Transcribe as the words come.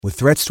With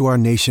threats to our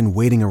nation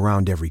waiting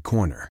around every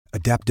corner,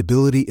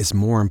 adaptability is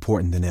more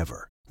important than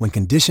ever. When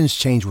conditions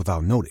change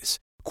without notice,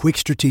 quick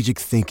strategic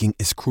thinking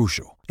is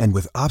crucial. And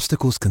with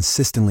obstacles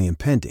consistently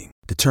impending,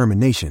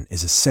 determination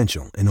is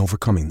essential in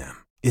overcoming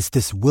them. It's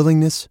this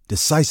willingness,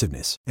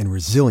 decisiveness, and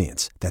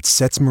resilience that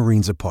sets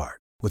Marines apart.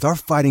 With our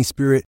fighting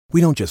spirit, we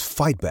don't just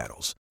fight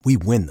battles, we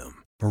win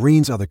them.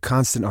 Marines are the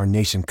constant our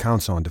nation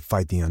counts on to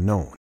fight the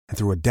unknown. And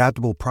through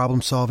adaptable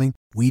problem solving,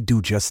 we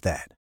do just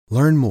that.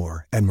 Learn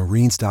more at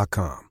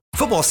marines.com.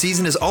 Football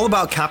season is all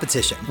about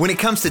competition. When it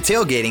comes to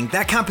tailgating,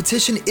 that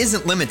competition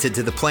isn't limited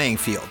to the playing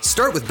field.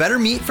 Start with better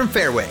meat from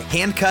Fairway.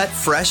 Hand-cut,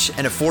 fresh,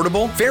 and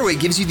affordable, Fairway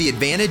gives you the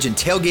advantage in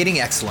tailgating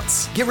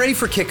excellence. Get ready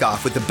for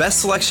kickoff with the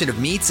best selection of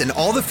meats and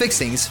all the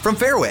fixings from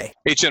Fairway.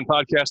 HN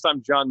Podcast,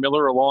 I'm John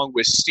Miller along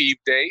with Steve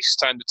Dace.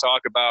 Time to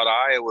talk about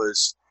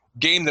Iowa's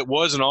game that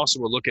was, and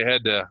also we'll look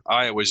ahead to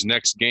Iowa's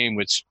next game,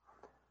 which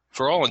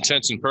for all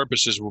intents and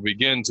purposes will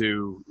begin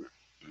to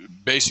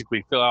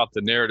basically fill out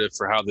the narrative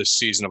for how this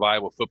season of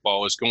Iowa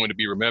football is going to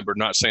be remembered.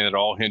 Not saying that it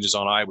all hinges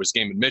on Iowa's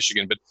game in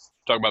Michigan, but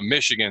talk about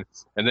Michigan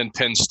and then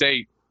Penn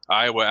State.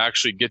 Iowa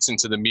actually gets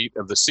into the meat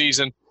of the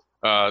season.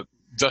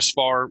 Thus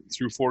far,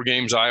 through 4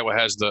 games, Iowa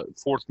has the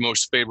 4th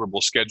most favorable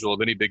schedule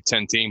of any Big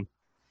Ten team.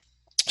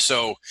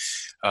 So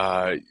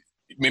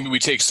maybe we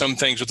take some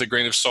things with a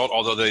grain of salt,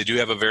 although they do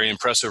have a very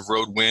impressive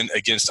road win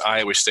against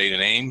Iowa State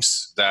in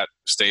Ames. That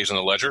stays on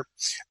the ledger.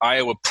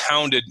 Iowa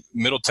pounded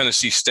Middle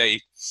Tennessee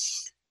State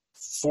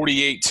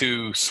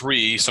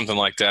 48-3, something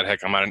like that.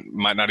 Heck, I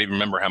might not even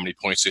remember how many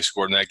points they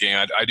scored in that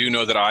game. I do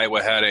know that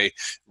Iowa had a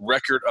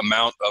record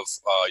amount of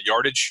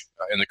yardage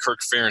in the Kirk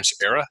Ferentz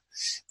era.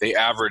 They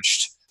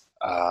averaged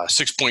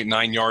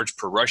 6.9 yards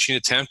per rushing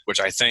attempt,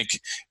 which I think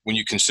when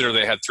you consider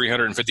they had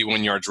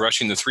 351 yards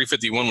rushing, the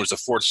 351 was the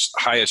 4th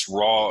highest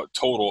raw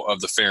total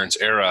of the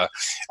Ferentz era.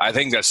 I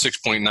think that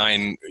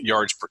 6.9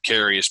 yards per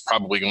carry is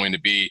probably going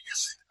to be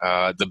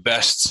the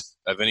best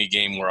of any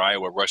game where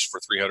Iowa rushed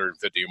for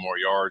 350 or more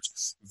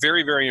yards.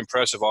 Very, very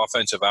impressive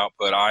offensive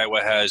output.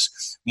 Iowa has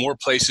more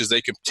places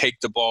they can take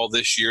the ball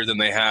this year than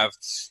they have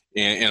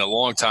in a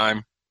long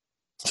time.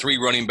 3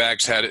 running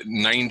backs had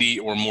 90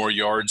 or more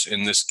yards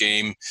in this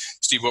game.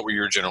 Steve, what were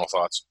your general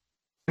thoughts?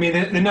 I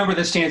mean, the number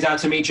that stands out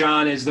to me,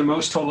 John, is the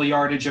most total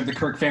yardage of the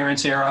Kirk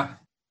Ferentz era.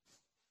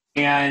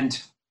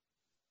 And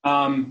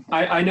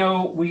I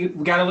know we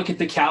got to look at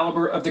the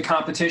caliber of the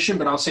competition,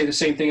 but I'll say the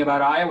same thing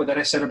about Iowa that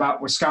I said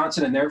about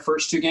Wisconsin in their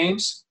first 2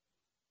 games.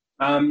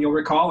 You'll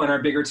recall in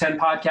our Bigger 10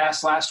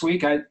 podcast last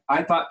week,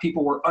 I thought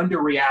people were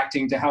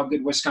underreacting to how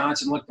good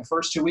Wisconsin looked the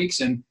first 2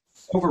 weeks and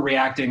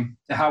overreacting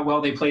to how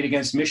well they played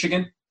against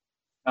Michigan,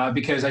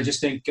 because I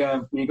just think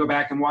when you go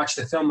back and watch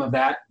the film of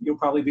that, you'll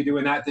probably be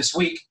doing that this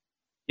week,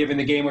 given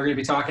the game we're going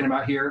to be talking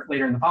about here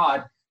later in the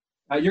pod.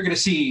 You're going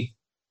to see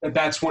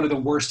that's one of the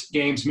worst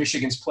games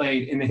Michigan's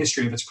played in the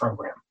history of its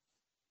program.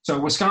 So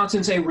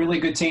Wisconsin's a really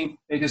good team.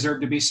 They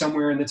deserve to be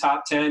somewhere in the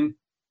top 10.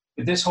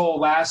 But this whole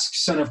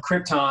last Son of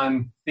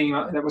Krypton thing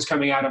that was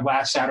coming out of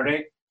last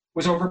Saturday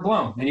was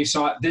overblown, and you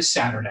saw it this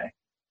Saturday.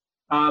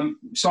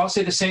 So I'll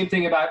say the same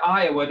thing about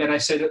Iowa that I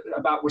said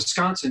about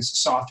Wisconsin's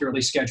soft early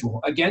schedule.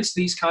 Against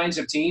these kinds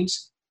of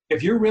teams,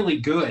 if you're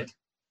really good,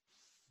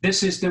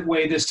 this is the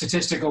way the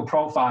statistical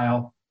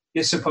profile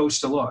is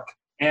supposed to look.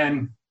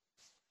 And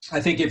I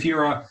think if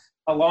you're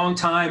a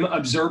long-time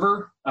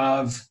observer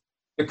of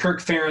the Kirk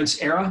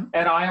Ferentz era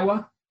at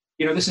Iowa,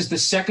 this is the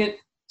second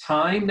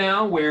time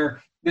now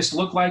where this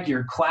looked like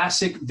your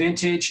classic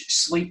vintage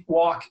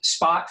sleepwalk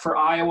spot for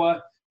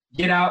Iowa.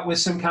 Get out with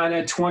some kind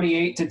of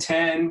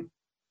 28-10,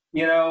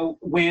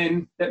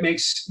 win that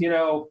makes,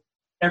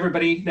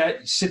 everybody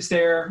that sits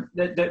there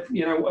that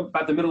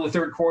about the middle of the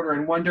third quarter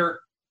and wonder,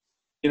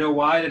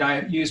 why did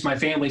I use my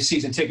family's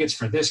season tickets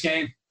for this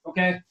game?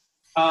 Okay.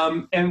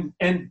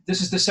 And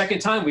this is the second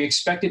time we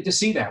expected to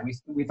see that.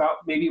 We thought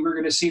maybe we were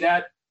going to see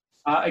that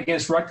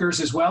against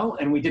Rutgers as well,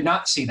 and we did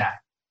not see that.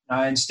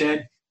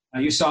 Instead,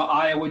 you saw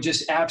Iowa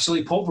just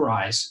absolutely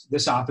pulverize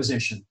this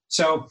opposition.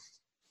 So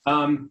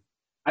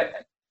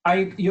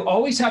you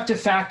always have to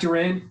factor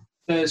in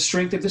the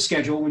strength of the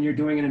schedule when you're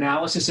doing an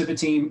analysis of a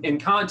team in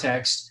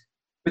context,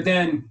 but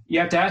then you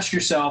have to ask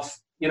yourself,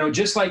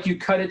 just like you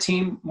cut a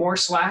team more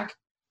slack,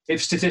 if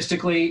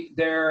statistically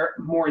they're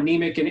more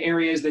anemic in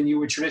areas than you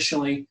would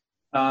traditionally,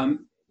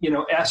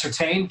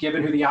 ascertain,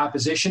 given who the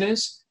opposition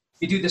is,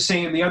 you do the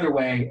same the other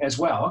way as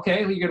well. Okay,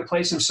 you're going to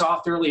play some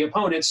soft early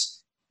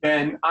opponents,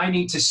 then I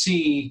can't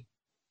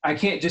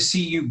just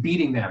see you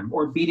beating them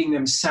or beating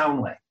them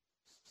soundly.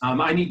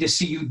 I need to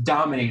see you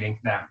dominating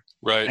them.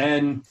 Right.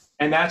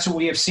 And that's what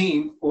we have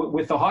seen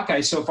with the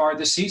Hawkeyes so far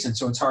this season.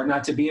 So it's hard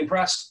not to be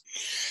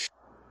impressed.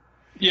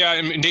 Yeah,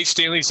 I mean, Nate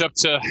Stanley's up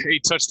to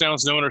 8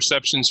 touchdowns, no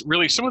interceptions.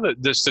 Really, some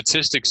of the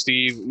statistics,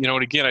 Steve, and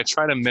again, I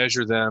try to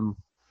measure them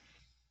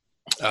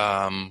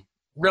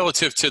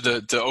relative to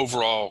the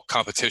overall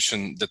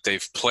competition that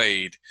they've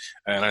played.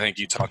 And I think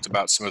you talked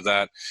about some of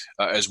that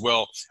as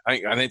well.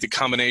 I think the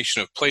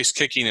combination of place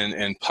kicking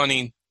and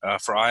punting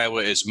for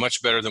Iowa is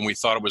much better than we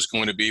thought it was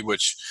going to be,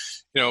 which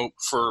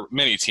for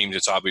many teams,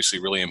 it's obviously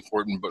really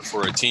important, but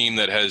for a team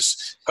that has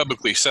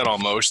publicly said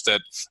almost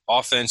that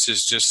offense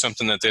is just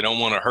something that they don't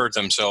want to hurt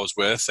themselves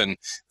with, and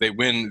they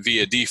win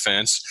via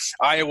defense.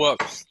 Iowa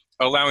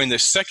allowing the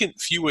second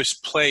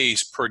fewest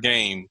plays per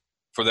game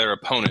for their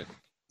opponent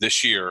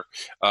this year.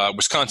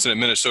 Wisconsin and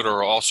Minnesota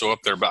are also up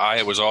there, but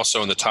Iowa's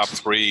also in the top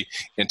 3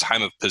 in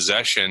time of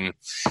possession.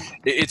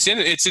 It's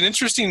an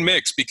interesting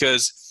mix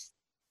because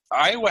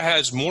Iowa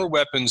has more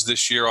weapons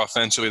this year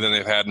offensively than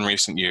they've had in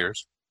recent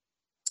years.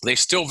 They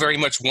still very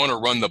much want to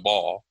run the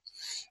ball.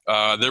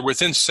 They're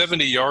within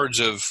 70 yards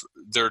of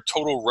their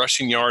total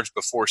rushing yards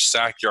before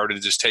sack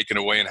yardage is taken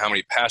away and how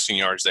many passing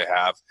yards they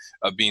have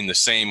of being the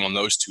same on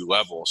those two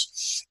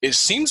levels. It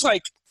seems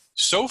like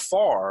so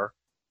far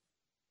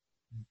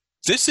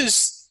this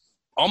is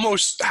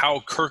almost how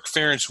Kirk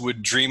Ferentz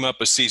would dream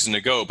up a season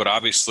to go, but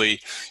obviously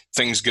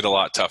things get a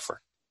lot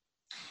tougher.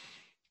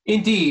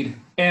 Indeed.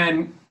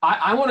 And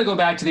I want to go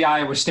back to the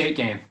Iowa State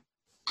game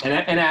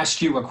and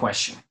ask you a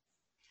question.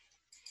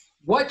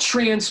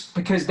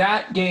 Because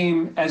that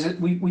game, as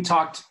we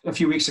talked a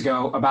few weeks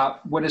ago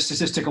about what a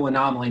statistical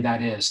anomaly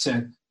that is,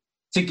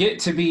 to get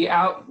to be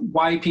out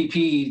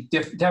YPP,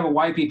 to have a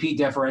YPP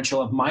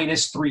differential of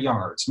 -3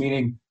 yards,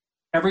 meaning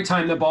every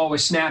time the ball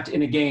was snapped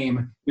in a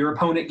game, your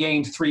opponent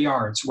gained 3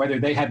 yards, whether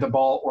they had the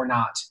ball or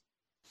not.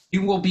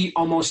 You will beat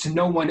almost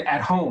no one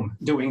at home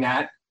doing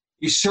that.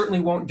 You certainly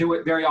won't do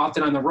it very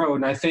often on the road.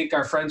 And I think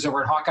our friends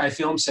over at Hawkeye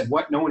Film said,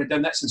 no one had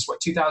done that since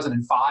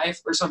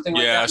 2005 or something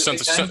like that? Yeah,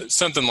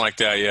 something like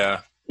that,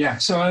 yeah. Yeah,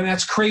 so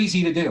that's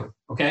crazy to do,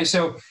 okay?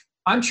 So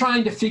I'm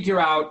trying to figure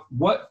out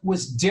what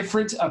was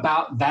different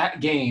about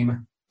that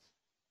game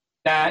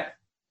that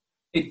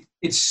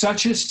it's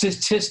such a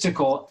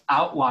statistical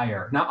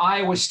outlier. Now,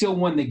 Iowa still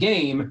won the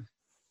game,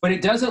 but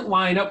it doesn't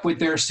line up with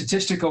their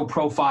statistical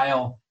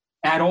profile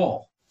at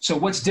all. So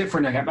what's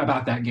different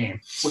about that game?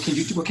 What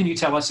can you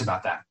tell us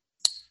about that?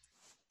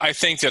 I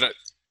think that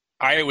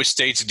Iowa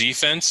State's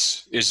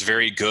defense is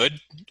very good.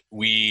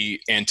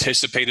 We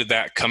anticipated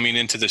that coming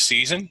into the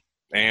season,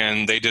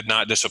 and they did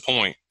not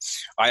disappoint.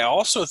 I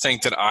also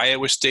think that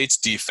Iowa State's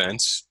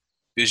defense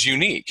is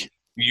unique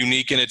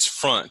in its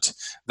front,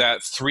 that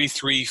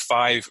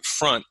 3-3-5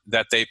 front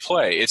that they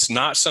play. It's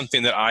not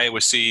something that Iowa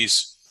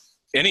sees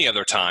any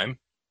other time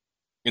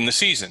in the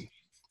season.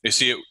 They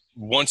see it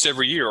once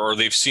every year, or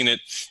they've seen it,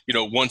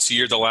 once a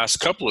year the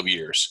last couple of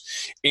years.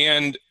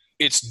 And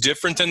it's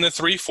different than the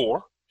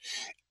 3-4.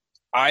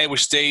 Iowa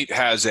State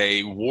has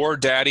a war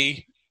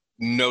daddy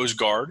nose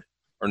guard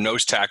or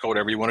nose tackle,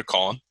 whatever you want to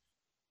call him,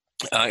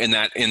 in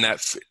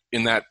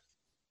that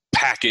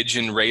package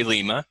in Ray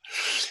Lima.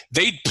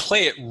 They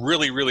play it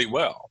really, really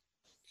well.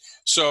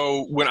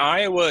 So when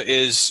Iowa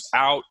is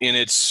out in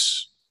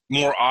its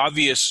more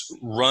obvious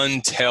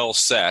run-tell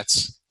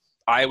sets,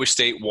 Iowa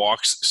State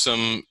walks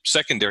some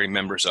secondary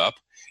members up,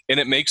 and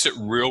it makes it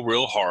real,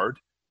 real hard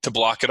to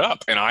block it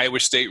up. And Iowa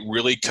State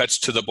really cuts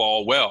to the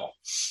ball well.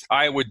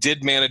 Iowa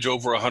did manage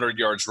over 100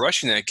 yards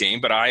rushing that game,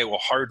 but Iowa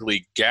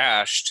hardly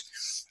gashed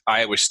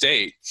Iowa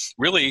State.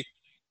 Really,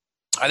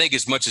 I think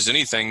as much as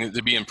anything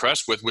to be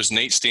impressed with was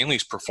Nate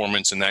Stanley's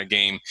performance in that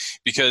game,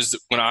 because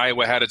when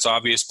Iowa had its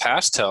obvious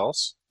pass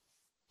tells,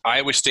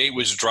 Iowa State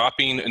was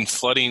dropping and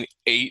flooding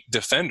 8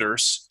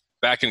 defenders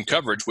back in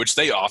coverage, which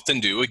they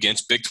often do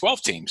against Big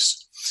 12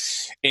 teams.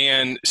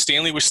 And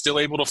Stanley was still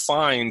able to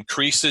find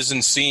creases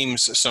and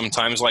seams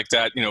sometimes like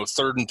that,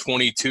 3rd and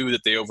 22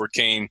 that they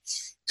overcame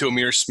to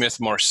Amir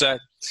Smith-Marset.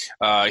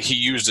 He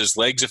used his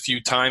legs a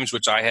few times,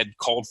 which I had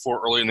called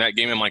for early in that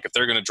game. I'm like, if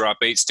they're going to drop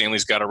 8,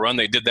 Stanley's got to run.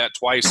 They did that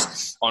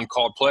twice on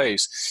called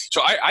plays.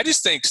 So I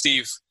just think,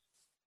 Steve,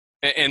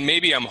 and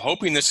maybe I'm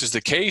hoping this is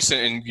the case,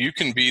 and you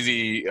can be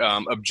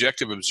the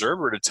objective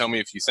observer to tell me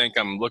if you think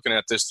I'm looking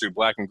at this through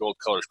black and gold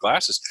colored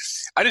glasses.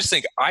 I just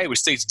think Iowa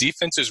State's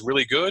defense is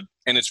really good,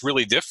 and it's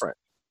really different.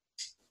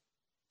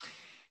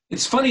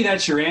 It's funny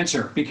that's your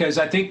answer, because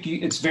I think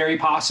it's very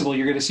possible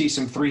you're going to see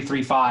some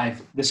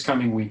 3-3-5 this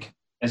coming week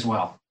as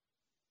well.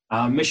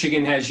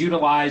 Michigan has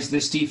utilized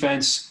this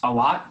defense a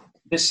lot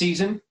this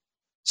season.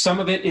 Some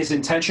of it is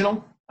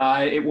intentional.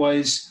 It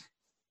was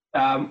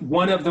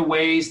one of the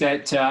ways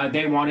that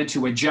they wanted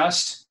to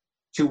adjust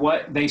to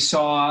what they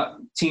saw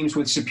teams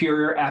with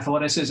superior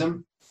athleticism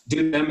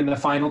do them in the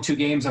final 2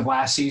 games of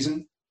last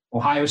season.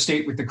 Ohio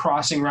State with the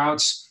crossing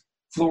routes,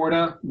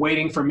 Florida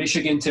waiting for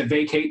Michigan to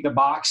vacate the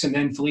box, and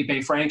then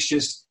Felipe Franks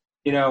just,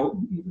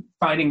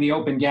 finding the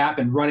open gap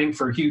and running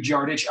for huge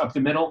yardage up the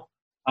middle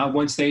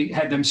once they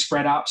had them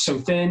spread out so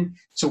thin.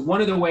 So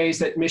one of the ways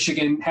that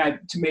Michigan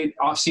had to make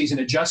off-season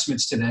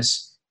adjustments to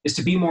this is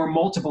to be more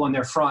multiple in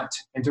their front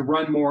and to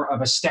run more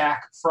of a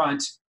stack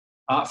front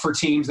for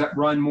teams that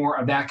run more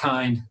of that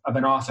kind of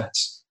an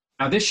offense.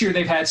 Now, this year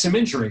they've had some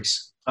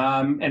injuries,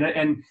 and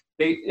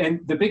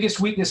the biggest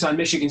weakness on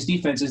Michigan's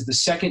defense is the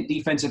second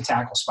defensive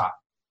tackle spot.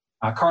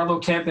 Carlo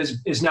Kemp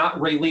is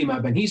not Ray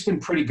Lima, but he's been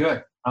pretty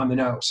good on the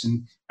nose.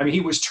 And he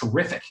was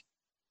terrific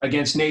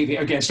against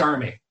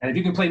Army. And if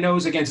you can play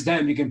nose against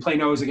them, you can play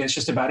nose against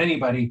just about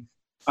anybody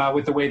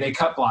with the way they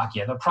cut block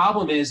you. The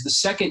problem is the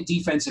second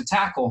defensive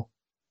tackle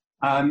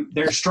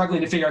They're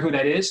struggling to figure out who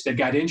that is. They've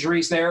got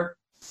injuries there.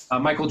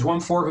 Michael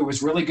Dwumfor, who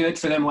was really good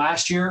for them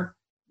last year,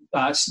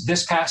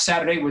 this past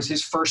Saturday was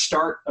his first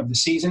start of the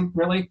season,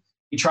 really.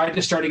 He tried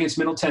to start against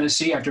Middle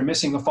Tennessee after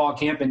missing the fall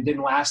camp and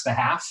didn't last the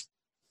half.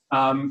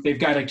 They've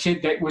got a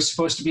kid that was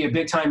supposed to be a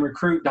big-time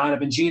recruit.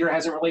 Donovan Jeter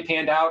hasn't really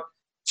panned out.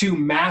 2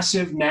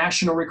 massive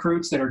national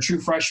recruits that are true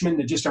freshmen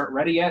that just aren't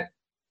ready yet,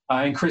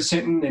 and Chris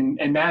Hinton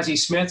and Mazi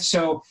Smith.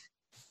 So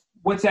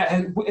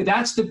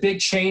that's the big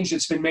change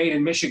that's been made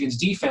in Michigan's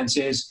defense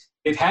is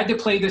they've had to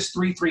play this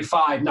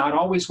 3-3-5, not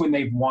always when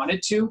they've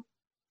wanted to.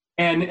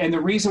 And the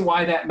reason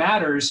why that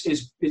matters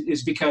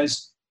is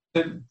because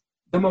the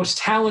most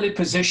talented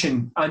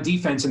position on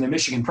defense in the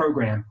Michigan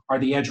program are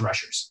the edge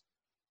rushers.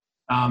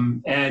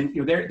 And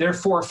they're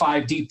 4 or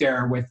 5 deep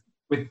there with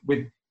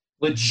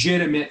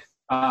legitimate,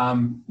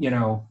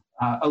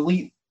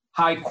 elite,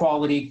 high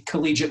quality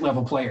collegiate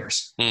level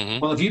players. Mm-hmm.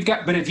 Well, if you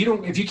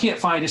can't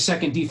find a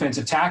second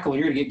defensive tackle,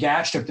 you're going to get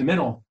gashed up the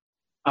middle,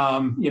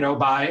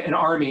 by an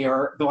Army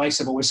or the likes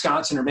of a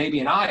Wisconsin or maybe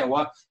an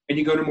Iowa, and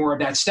you go to more of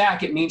that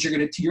stack. It means you're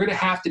going to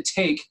have to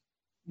take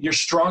your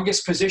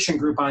strongest position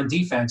group on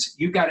defense.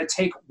 You've got to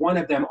take one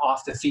of them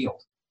off the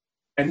field.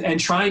 And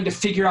trying to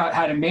figure out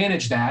how to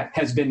manage that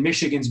has been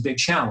Michigan's big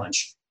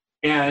challenge.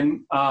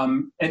 And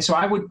so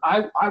I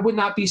would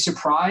not be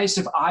surprised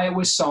if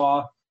Iowa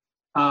saw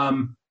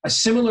a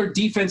similar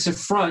defensive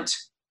front,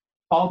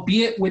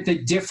 albeit with a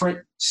different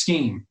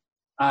scheme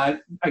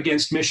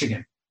against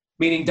Michigan.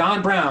 Meaning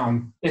Don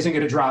Brown isn't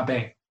going to drop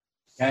 8.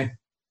 Okay,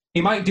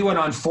 he might do it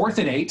on 4th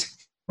and 8.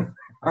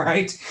 All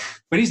right,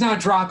 but he's not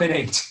dropping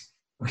 8.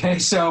 Okay,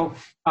 so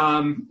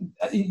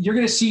you're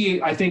going to see,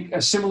 I think,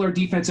 a similar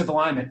defensive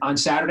alignment on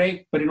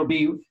Saturday, but it'll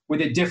be with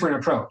a different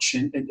approach.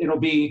 And it'll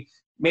be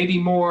maybe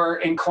more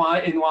in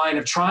line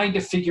of trying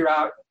to figure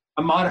out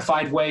a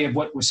modified way of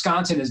what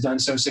Wisconsin has done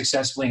so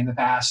successfully in the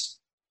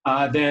past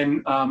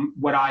than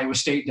what Iowa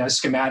State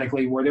does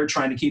schematically, where they're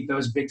trying to keep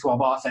those Big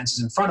 12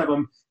 offenses in front of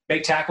them,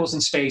 make tackles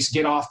in space,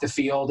 get off the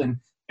field, and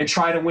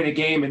try to win a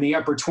game in the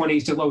upper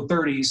 20s to low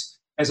 30s,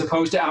 as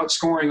opposed to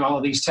outscoring all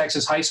of these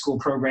Texas high school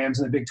programs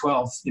in the Big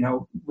 12,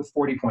 with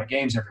 40-point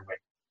games every week.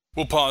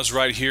 We'll pause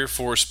right here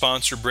for a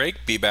sponsor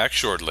break. Be back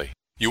shortly.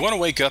 You want to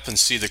wake up and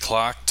see the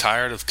clock?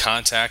 Tired of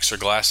contacts or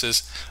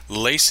glasses?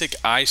 LASIK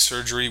eye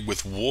surgery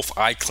with Wolf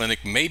Eye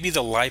Clinic may be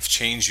the life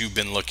change you've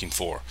been looking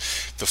for.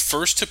 The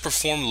first to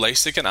perform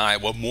LASIK in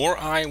Iowa, more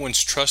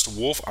Iowans trust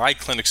Wolf Eye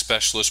Clinic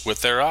specialists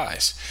with their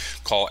eyes.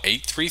 Call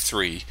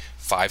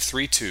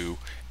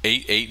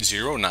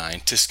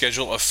 833-532-8809 to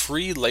schedule a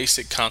free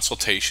LASIK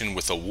consultation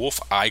with a Wolf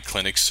Eye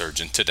Clinic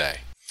surgeon today.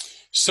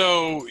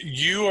 So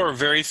you are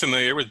very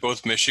familiar with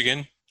both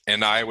Michigan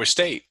and Iowa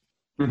State.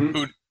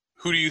 Mm-hmm.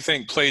 Who do you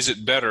think plays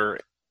it better,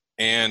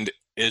 and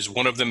is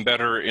one of them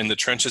better in the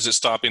trenches at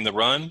stopping the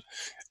run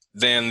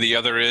than the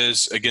other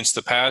is against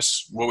the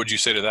pass? What would you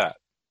say to that?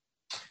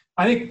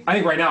 I think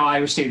right now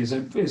Iowa State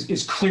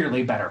is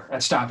clearly better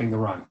at stopping the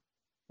run.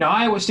 Now,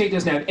 Iowa State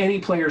doesn't have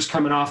any players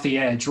coming off the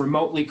edge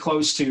remotely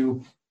close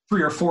to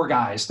 3 or 4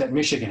 guys that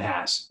Michigan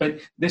has. But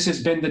this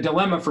has been the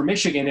dilemma for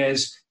Michigan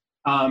is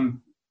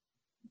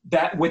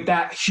that with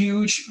that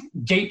huge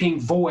gaping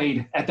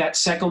void at that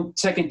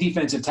second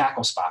defensive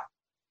tackle spot,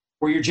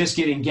 where you're just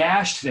getting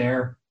gashed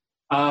there,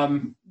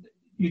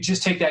 you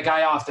just take that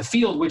guy off the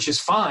field, which is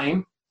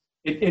fine.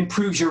 It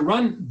improves your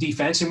run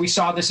defense, and we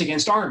saw this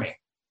against Army.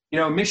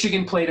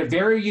 Michigan played a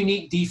very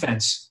unique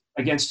defense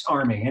against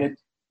Army, and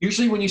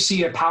usually when you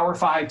see a Power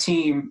 5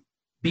 team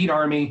beat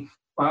Army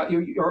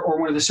or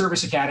one of the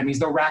service academies,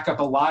 they'll rack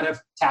up a lot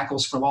of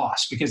tackles for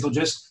loss because they'll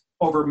just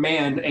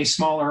overman a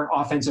smaller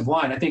offensive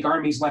line. I think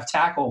Army's left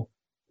tackle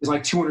is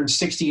like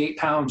 268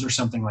 pounds or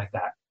something like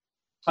that.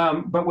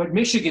 But what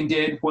Michigan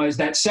did was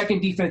that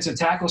second defensive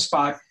tackle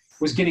spot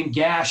was getting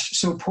gashed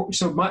so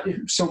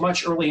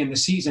much early in the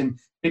season.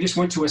 They just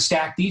went to a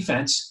stacked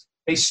defense.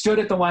 They stood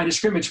at the line of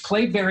scrimmage,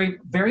 played very,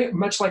 very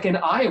much like an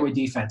Iowa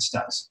defense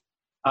does,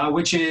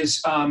 which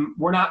is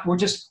we're not going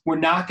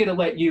to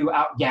let you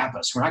out gap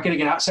us. We're not going to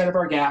get outside of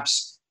our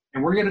gaps,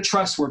 and we're going to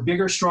trust we're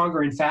bigger,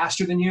 stronger, and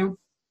faster than you.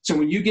 So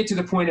when you get to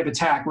the point of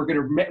attack, we're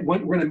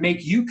going to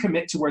make you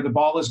commit to where the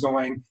ball is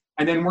going,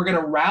 and then we're going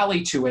to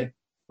rally to it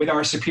with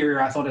our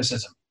superior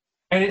athleticism.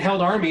 And it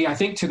held Army, I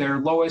think, to their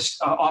lowest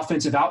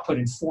offensive output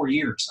in 4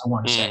 years, I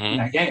want to say, in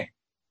that game.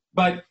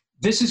 But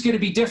this is going to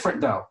be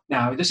different, though.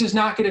 Now, this is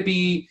not going to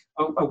be,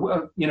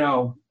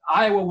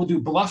 Iowa will do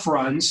bluff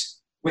runs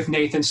with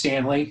Nathan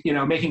Stanley,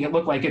 making it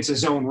look like it's a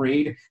zone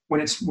read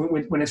when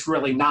it's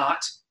really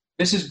not.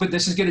 This is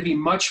going to be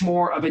much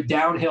more of a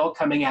downhill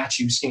coming at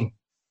you scheme.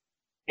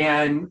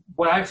 And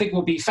what I think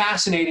will be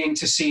fascinating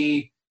to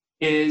see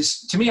is,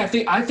 to me, I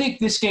think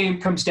this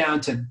game comes down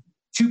to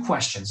 2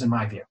 questions in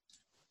my view.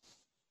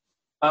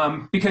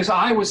 Because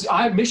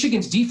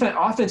Michigan's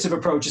offensive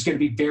approach is going to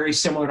be very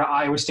similar to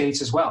Iowa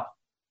State's as well.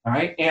 All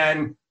right.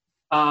 And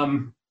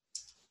I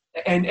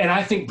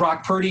think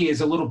Brock Purdy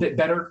is a little bit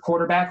better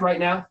quarterback right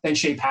now than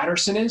Shea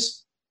Patterson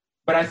is.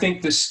 But I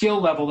think the skill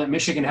level that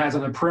Michigan has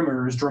on the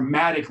perimeter is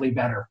dramatically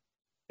better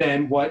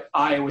than what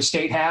Iowa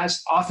State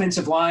has.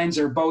 Offensive lines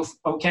are both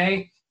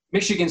okay.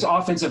 Michigan's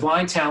offensive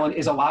line talent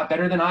is a lot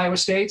better than Iowa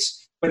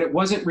State's, but it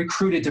wasn't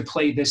recruited to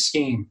play this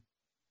scheme.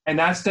 And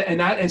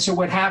so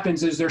what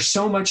happens is there's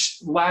so much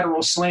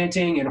lateral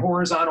slanting and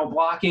horizontal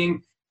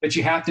blocking that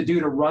you have to do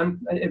to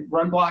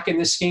run block in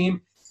this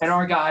scheme. And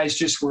our guys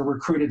just were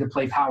recruited to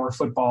play power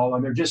football,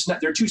 and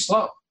they're too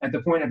slow at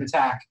the point of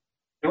attack.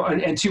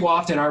 And too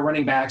often our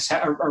running backs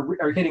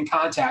are hitting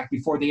contact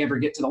before they ever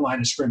get to the line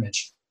of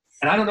scrimmage.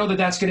 And I don't know that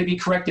that's going to be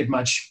corrected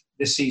much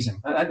this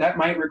season. That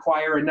might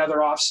require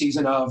another off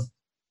season of,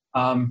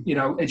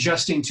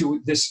 adjusting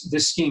to this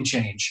scheme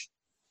change.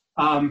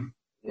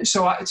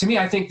 So to me,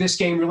 I think this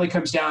game really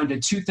comes down to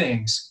two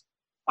things.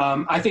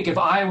 I think if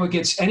Iowa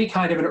gets any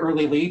kind of an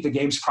early lead, the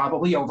game's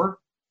probably over.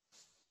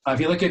 If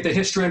you look at the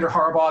history under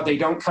Harbaugh, they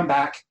don't come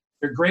back.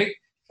 They're great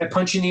at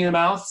punching you in the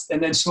mouth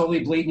and then slowly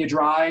bleeding you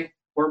dry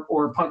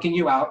or punking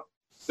you out.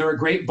 They're a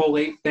great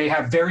bully. They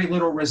have very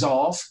little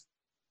resolve.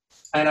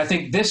 And I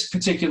think this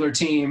particular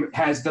team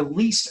has the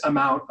least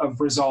amount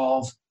of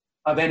resolve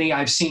of any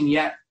I've seen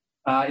yet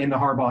in the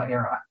Harbaugh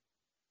era.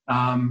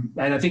 And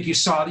I think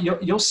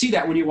you'll see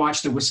that when you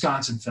watch the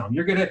Wisconsin film.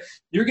 You're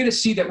gonna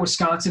see that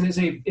Wisconsin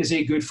is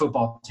a good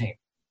football team.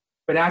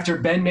 But after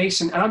Ben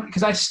Mason,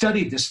 because I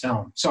studied this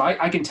film, so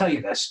I can tell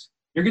you this,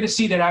 you're going to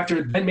see that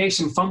after Ben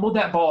Mason fumbled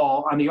that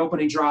ball on the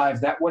opening drive,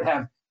 that would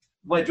have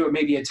led to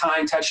maybe a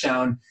tying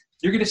touchdown.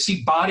 You're going to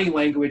see body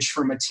language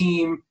from a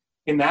team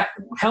in that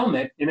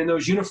helmet and in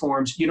those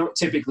uniforms you don't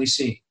typically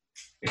see.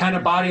 The kind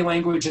of body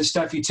language and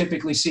stuff you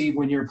typically see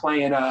when you're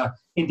playing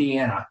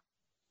Indiana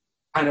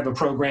kind of a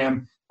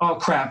program. Oh,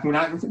 crap,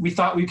 we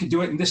thought we could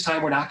do it, and this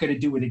time we're not going to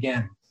do it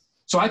again.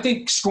 So I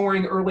think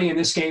scoring early in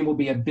this game will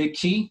be a big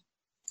key.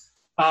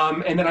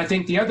 And then I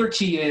think the other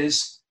key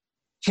is,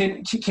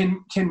 can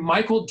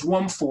Michael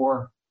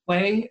Dwumfour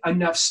play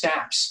enough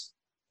snaps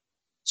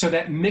so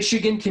that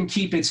Michigan can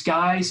keep its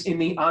guys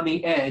on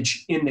the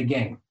edge in the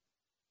game?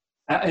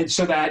 And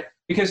so that,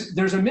 because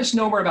there's a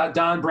misnomer about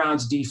Don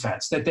Brown's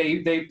defense, that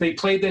they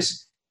play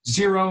this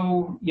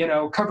zero,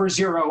 cover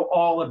zero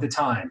all of the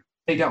time.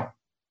 They don't.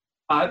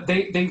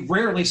 They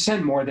rarely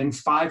send more than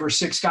 5 or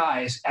 6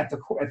 guys at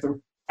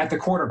the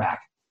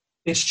quarterback.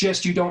 It's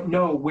just you don't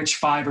know which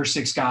 5 or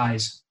 6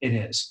 guys it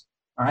is.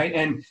 All right.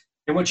 And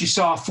what you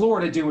saw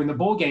Florida do in the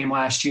bowl game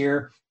last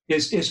year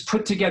is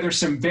put together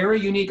some very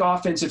unique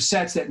offensive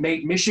sets that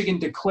made Michigan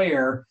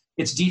declare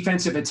its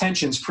defensive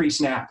attentions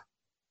pre-snap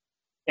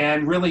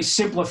and really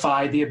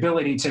simplify the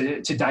ability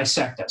to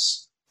dissect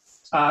us.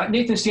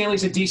 Nathan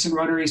Stanley's a decent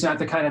runner. He's not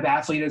the kind of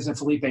athlete as a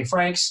Felipe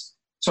Franks,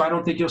 so I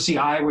don't think you'll see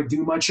Iowa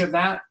do much of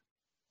that.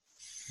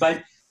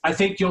 But I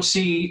think you'll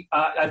see,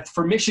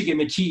 for Michigan,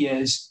 the key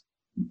is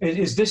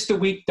this the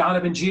week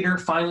Donovan Jeter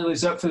finally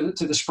lives up to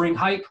the spring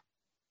hype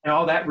and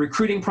all that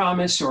recruiting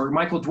promise, or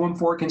Michael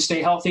Dwumfour can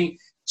stay healthy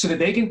so that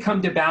they can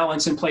come to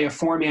balance and play a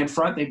 4-man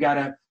front? They've got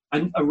a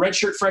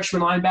redshirt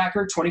freshman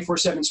linebacker,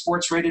 24/7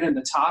 Sports rated in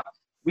the top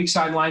weak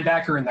side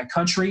linebacker in the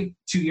country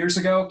 2 years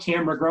ago,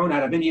 Cam McGrone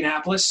out of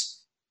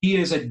Indianapolis. He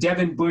is a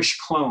Devin Bush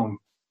clone.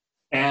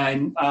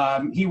 And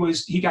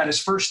he got his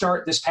first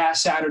start this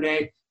past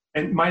Saturday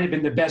and might have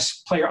been the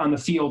best player on the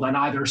field on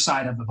either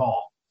side of the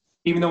ball.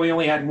 Even though he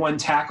only had 1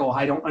 tackle,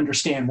 I don't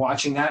understand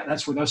watching that.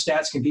 That's where those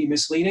stats can be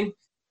misleading.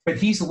 But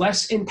he's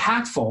less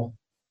impactful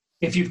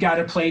if you've got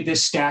to play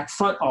this stacked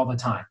front all the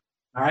time,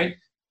 all right?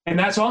 And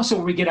that's also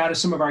where we get out of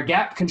some of our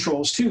gap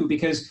controls too,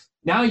 because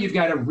now you've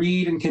got to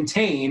read and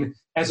contain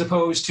as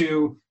opposed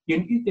to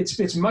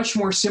it's much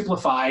more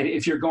simplified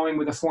if you're going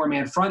with a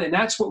 4-man front, and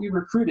that's what we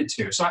recruited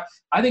to. So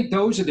I think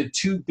those are the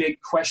 2 big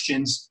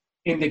questions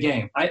in the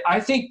game.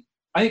 I think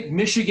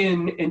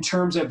Michigan in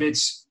terms of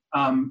its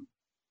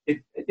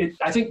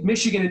I think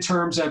Michigan in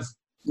terms of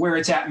where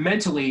it's at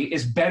mentally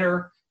is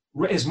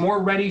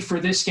more ready for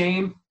this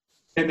game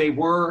than they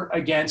were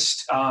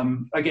against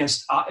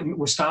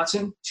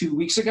Wisconsin 2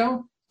 weeks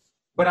ago.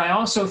 But I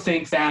also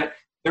think that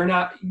they're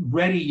not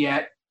ready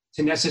yet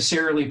to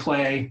necessarily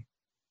play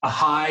a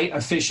high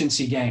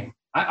efficiency game.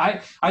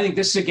 I think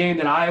this is a game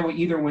that Iowa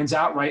either wins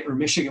outright or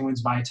Michigan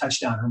wins by a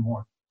touchdown or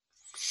more.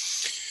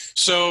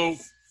 So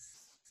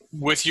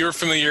with your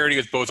familiarity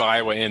with both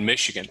Iowa and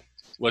Michigan,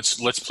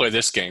 let's play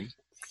this game.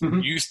 Mm-hmm.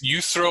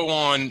 You throw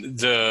on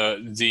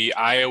the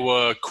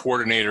Iowa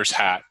coordinator's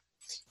hat.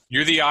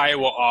 You're the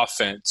Iowa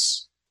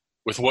offense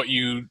with what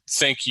you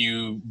think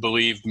you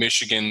believe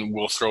Michigan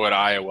will throw at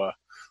Iowa.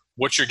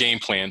 What's your game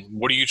plan?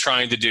 What are you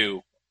trying to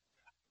do?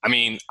 I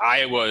mean,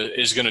 Iowa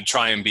is going to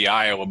try and be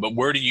Iowa, but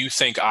where do you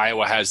think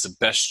Iowa has the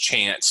best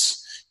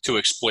chance to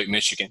exploit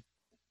Michigan?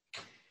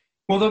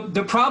 Well,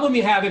 the problem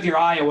you have if you're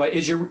Iowa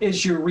is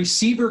your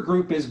receiver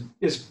group is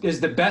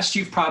the best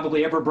you've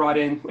probably ever brought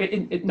in.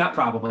 Not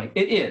probably.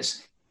 It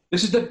is.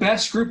 This is the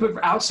best group of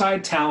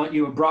outside talent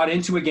you have brought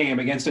into a game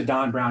against a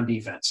Don Brown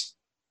defense.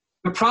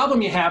 The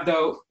problem you have,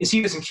 though, is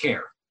he doesn't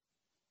care.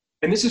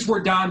 And this is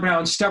where Don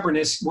Brown's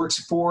stubbornness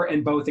works for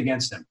and both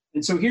against him.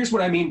 And so here's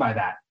what I mean by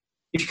that.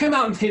 If you come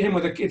out and hit him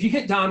if you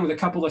hit Don with a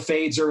couple of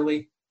fades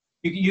early,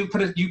 you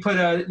put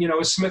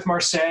a Smith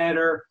Marset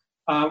or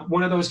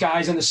one of those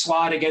guys in the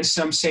slot against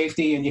some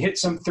safety and you hit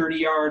some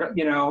 30-yard,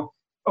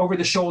 over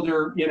the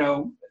shoulder,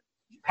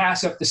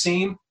 pass up the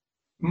seam,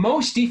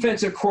 most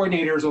defensive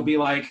coordinators will be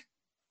like,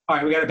 all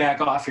right, we got to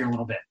back off here a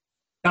little bit.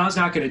 Don's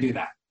not going to do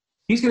that.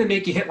 He's going to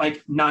make you hit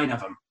like 9 of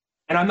them.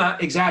 And I'm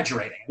not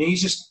exaggerating. I mean,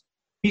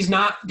 he's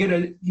not going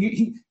to,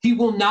 he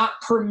will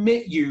not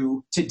permit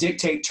you to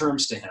dictate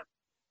terms to him.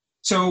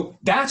 So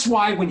that's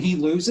why when he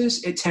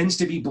loses, it tends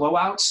to be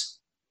blowouts,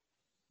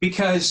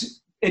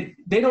 because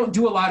they don't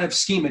do a lot of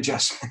scheme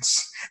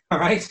adjustments. All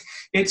right.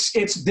 It's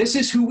this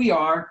is who we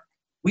are.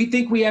 We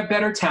think we have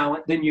better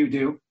talent than you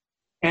do.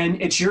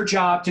 And it's your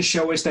job to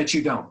show us that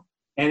you don't.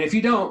 And if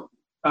you don't,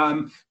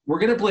 we're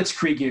going to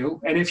blitzkrieg you.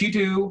 And if you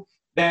do,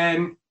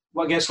 then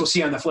well, I guess we'll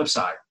see on the flip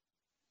side.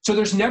 So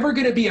there's never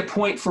going to be a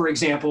point, for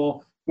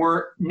example,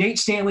 where Nate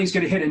Stanley's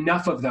going to hit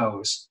enough of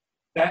those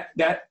that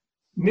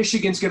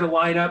Michigan's going to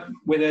line up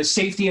with a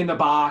safety in the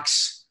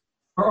box,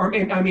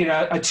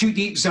 a 2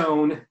 deep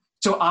zone,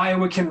 so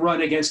Iowa can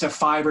run against a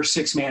 5 or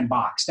 6 man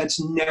box. That's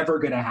never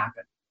going to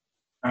happen.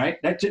 All right,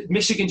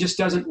 Michigan just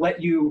doesn't let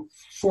you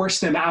force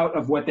them out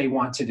of what they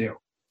want to do.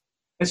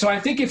 And so I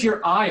think if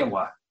you're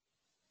Iowa,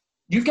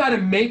 you've got to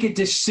make a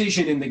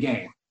decision in the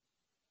game,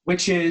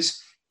 which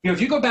is, if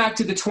you go back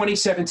to the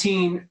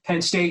 2017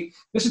 Penn State,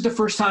 this is the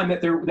first time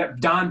that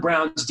Don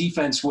Brown's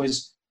defense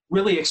was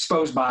really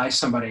exposed by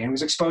somebody, and it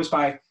was exposed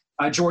by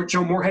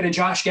Joe Moorhead and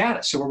Josh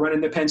Gaddis, who were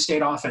running the Penn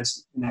State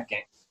offense in that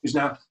game.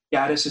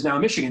 Gaddis is now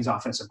Michigan's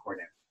offensive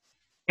coordinator.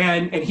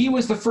 And he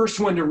was the first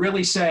one to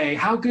really say,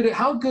 how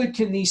good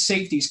can these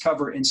safeties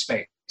cover in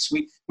space?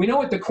 We know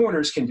what the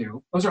corners can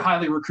do. Those are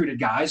highly recruited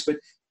guys, but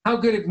how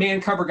good at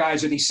man cover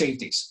guys are these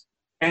safeties?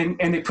 And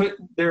they put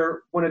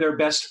one of their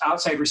best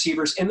outside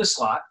receivers in the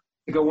slot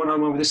to go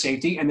one-on-one with the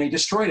safety, and they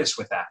destroyed us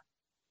with that.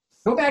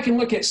 Go back and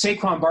look at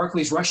Saquon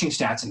Barkley's rushing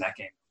stats in that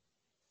game.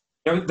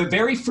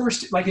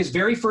 His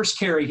very first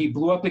carry, he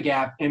blew up the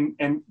gap and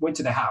went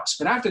to the house.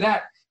 But after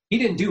that, he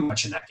didn't do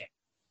much in that game.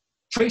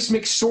 Trace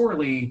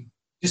McSorley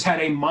just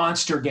had a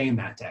monster game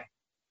that day.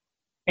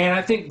 And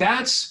I think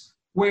that's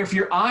where, if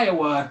you're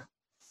Iowa,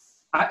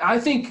 I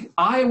think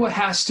Iowa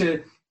has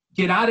to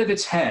get out of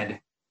its head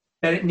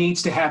that it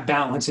needs to have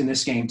balance in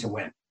this game to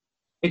win.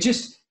 It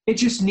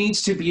just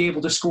needs to be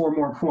able to score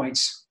more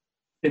points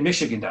than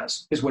Michigan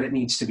does, is what it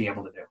needs to be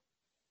able to do.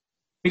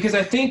 Because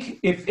I think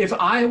if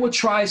Iowa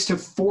tries to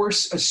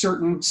force a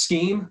certain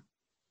scheme,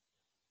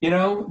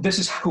 this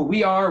is who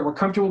we are, we're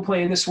comfortable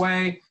playing this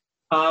way,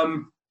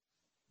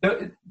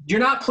 you're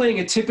not playing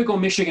a typical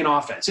Michigan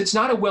offense. It's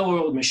not a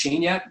well-oiled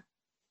machine yet,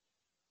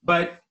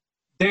 but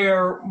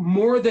they're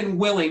more than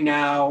willing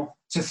now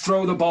to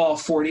throw the ball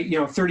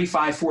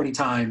 35, 40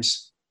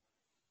 times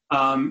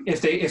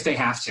if they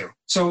have to.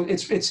 So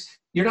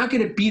you're not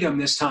going to beat them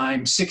this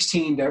time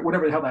 16 to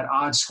whatever the hell that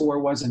odd score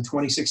was in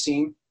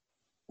 2016.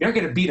 You're not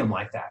going to beat them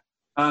like that.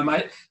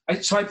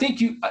 So I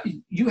think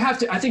you have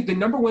to. I think the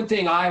number one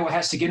thing Iowa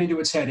has to get into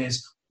its head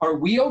is: are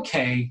we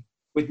okay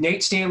with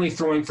Nate Stanley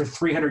throwing for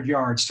 300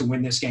 yards to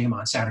win this game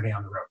on Saturday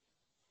on the road?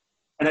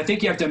 And I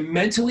think you have to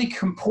mentally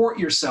comport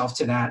yourself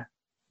to that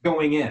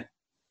going in.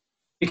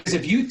 Because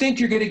if you think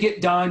you're going to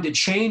get Don to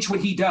change what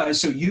he does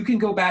so you can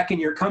go back in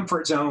your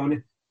comfort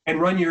zone and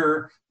run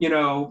your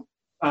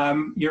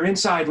your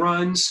inside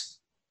runs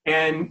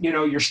and,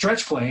 your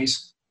stretch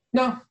plays,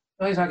 no,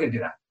 he's not going to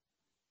do that.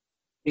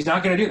 He's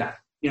not going to do that.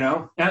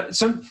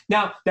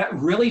 Now that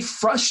really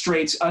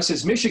frustrates us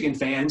as Michigan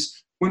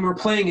fans when we're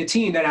playing a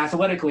team that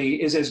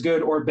athletically is as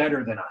good or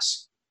better than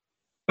us.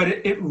 But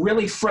it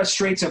really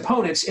frustrates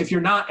opponents if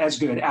you're not as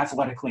good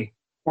athletically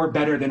or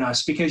better than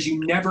us, because you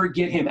never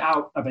get him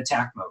out of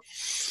attack mode.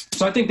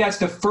 So I think that's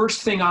the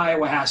first thing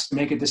Iowa has to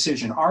make a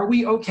decision. Are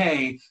we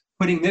okay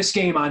putting this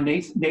game on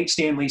Nate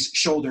Stanley's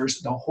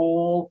shoulders the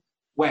whole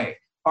way?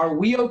 Are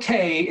we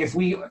okay if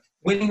we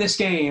winning this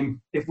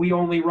game if we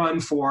only run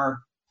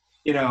for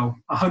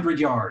 100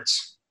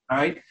 yards? All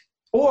right.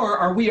 Or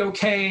are we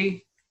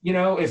okay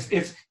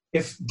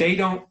if they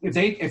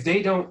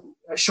don't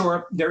shore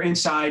up their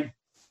inside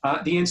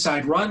the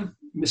inside run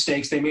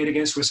mistakes they made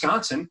against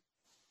Wisconsin?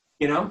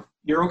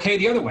 You're okay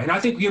the other way. And I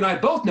think you and I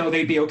both know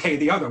they'd be okay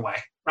the other way,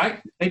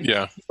 right?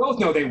 Yeah. Both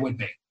know they would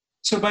be.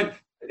 So, but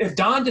if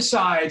Don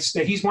decides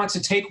that he wants to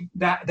take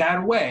that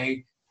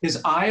away, is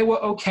Iowa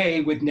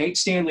okay with Nate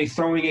Stanley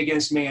throwing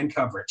against man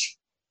coverage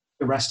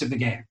the rest of the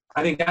game?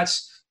 I think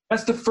that's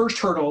the first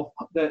hurdle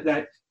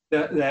that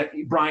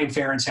Brian and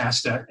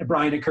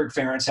Kirk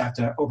Ferentz have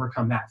to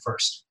overcome that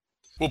first.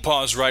 We'll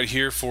pause right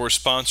here for a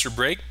sponsor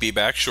break. Be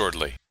back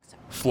shortly.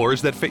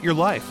 Floors that fit your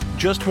life.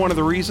 Just one of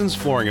the reasons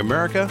Flooring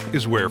America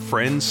is where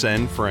friends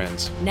send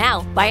friends.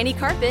 Now, buy any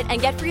carpet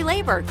and get free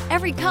labor.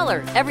 Every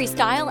color, every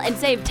style, and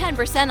save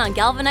 10% on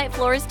Galvanite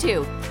floors,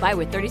 too. Buy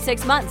with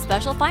 36 months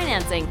special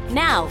financing.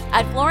 Now,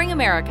 at Flooring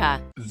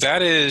America.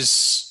 That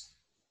is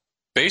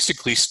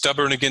basically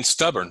stubborn against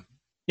stubborn.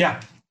 Yeah.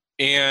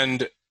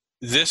 And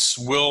this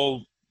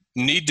will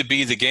need to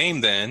be the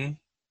game, then,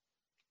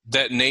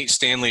 that Nate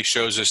Stanley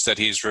shows us that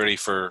he's ready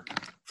for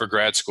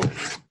grad school.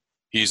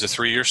 He's a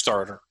 3-year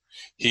starter.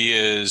 He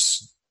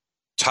is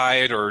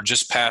tied or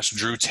just passed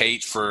Drew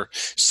Tate for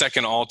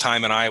second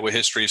all-time in Iowa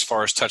history as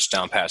far as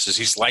touchdown passes.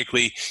 He's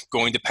likely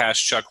going to pass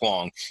Chuck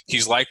Long.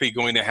 He's likely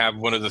going to have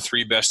one of the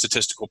 3 best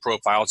statistical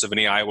profiles of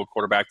any Iowa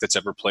quarterback that's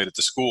ever played at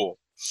the school.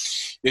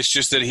 It's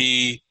just that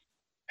he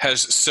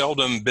has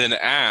seldom been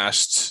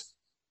asked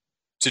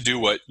to do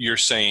what you're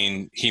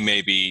saying he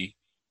may be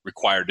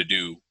required to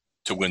do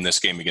to win this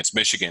game against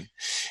Michigan.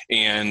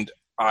 And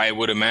I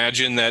would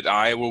imagine that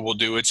Iowa will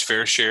do its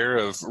fair share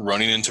of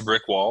running into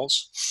brick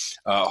walls.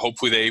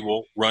 Hopefully they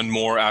will run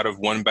more out of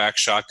one-back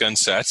shotgun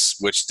sets,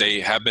 which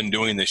they have been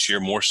doing this year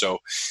more so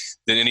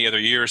than any other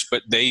years.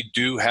 But they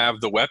do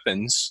have the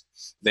weapons.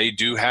 They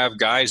do have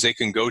guys they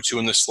can go to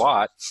in the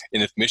slot.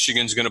 And if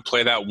Michigan's going to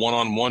play that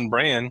one-on-one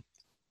brand,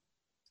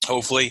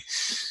 hopefully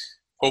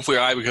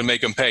Iowa can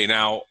make them pay.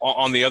 Now,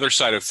 on the other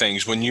side of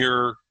things, when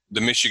you're the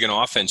Michigan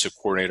offensive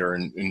coordinator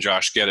and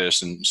Josh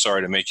Geddes, and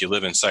sorry to make you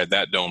live inside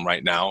that dome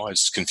right now,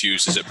 as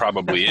confused as it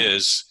probably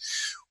is,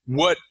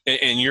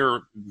 and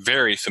you're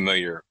very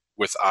familiar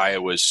with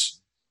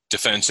Iowa's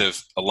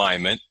defensive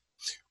alignment,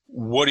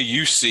 what do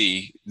you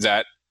see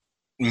that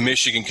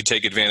Michigan could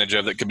take advantage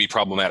of that could be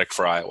problematic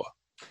for Iowa?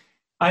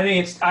 I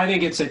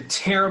think it's a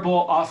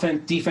terrible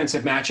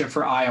defensive matchup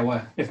for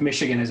Iowa if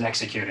Michigan is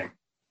executing.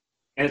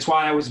 And it's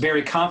why I was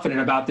very confident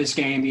about this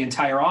game the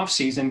entire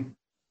offseason.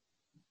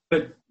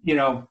 But,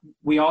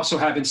 we also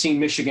haven't seen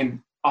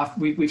Michigan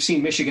we've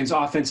seen Michigan's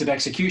offensive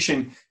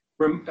execution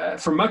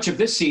for much of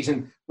this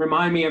season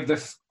remind me of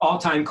the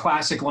all-time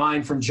classic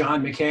line from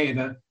John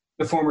McKay,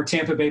 the former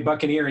Tampa Bay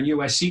Buccaneer and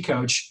USC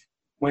coach,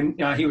 when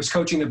he was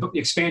coaching the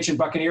expansion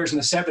Buccaneers in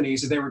the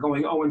 70s as they were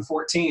going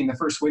 0-14, the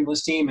first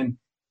winless team in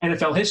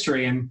NFL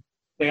history. And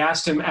they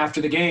asked him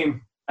after the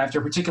game, after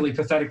a particularly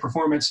pathetic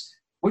performance,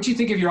 what do you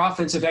think of your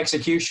offensive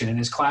execution? And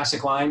his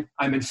classic line,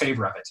 I'm in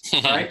favor of it.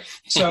 All right.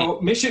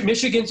 So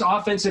Michigan's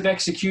offensive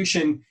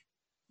execution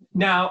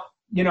now,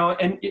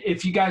 and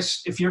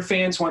if your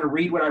fans want to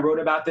read what I wrote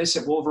about this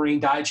at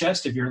Wolverine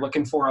Digest, if you're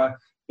looking for a,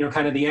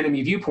 kind of the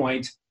enemy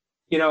viewpoint,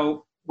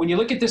 when you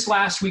look at this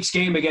last week's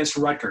game against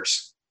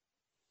Rutgers,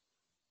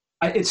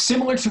 it's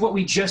similar to what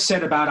we just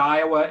said about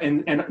Iowa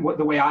and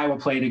the way Iowa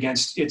played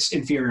against its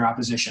inferior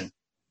opposition.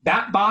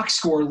 That box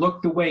score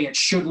looked the way it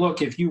should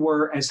look if you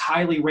were as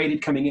highly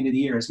rated coming into the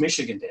year as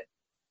Michigan did.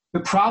 The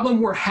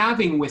problem we're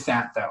having with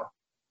that, though,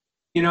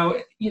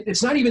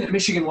 it's not even that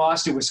Michigan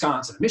lost to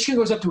Wisconsin. Michigan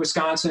goes up to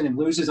Wisconsin and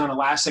loses on a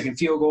last-second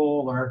field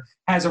goal or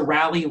has a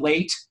rally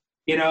late,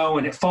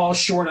 and it falls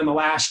short on the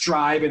last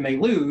drive and they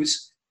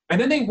lose.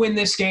 And then they win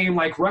this game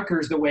like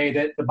Rutgers the way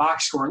that the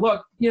box score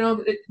looked.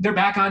 They're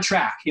back on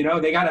track.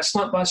 They got a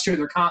slump buster.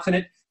 They're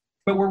confident.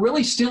 But we're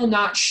really still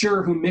not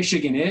sure who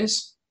Michigan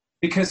is,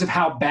 because of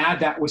how bad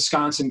that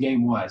Wisconsin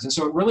game was. And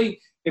so it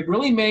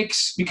really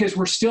makes, because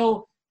we're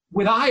still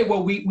with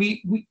Iowa,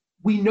 we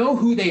know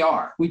who they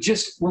are.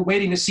 We're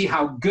waiting to see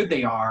how good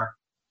they are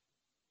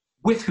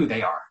with who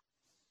they are.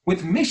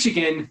 With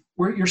Michigan,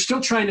 you're still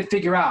trying to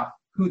figure out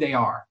who they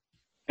are.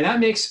 And that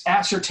makes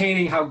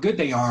ascertaining how good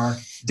they are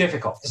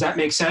difficult. Does that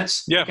make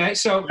sense? Yeah. Okay.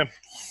 So,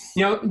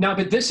 now,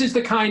 but this is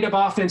the kind of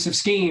offensive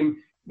scheme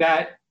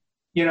that,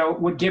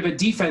 would give a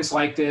defense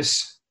like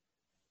this,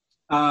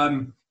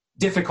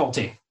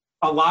 difficulty.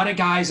 A lot of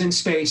guys in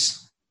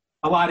space,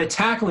 a lot of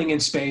tackling in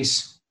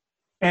space,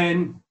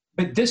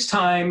 but this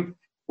time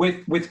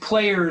with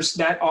players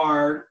that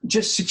are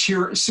just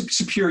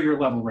superior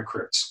level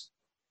recruits.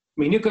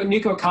 I mean,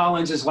 Nico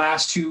Collins'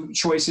 last 2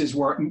 choices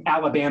were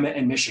Alabama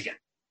and Michigan.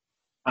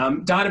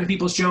 Donovan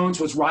Peoples-Jones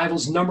was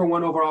Rivals'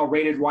 #1 overall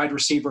rated wide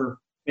receiver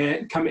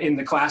in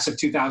the class of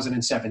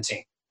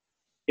 2017.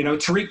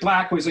 Tariq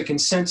Black was a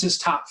consensus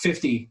top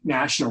 50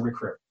 national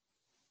recruit.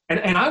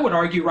 And I would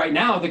argue right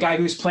now, the guy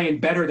who's playing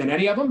better than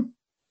any of them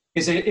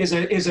is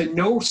a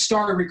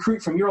no-star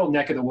recruit from your old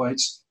neck of the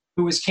woods,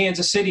 who was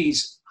Kansas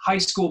City's high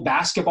school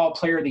basketball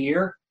player of the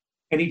year,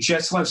 and he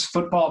just loves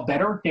football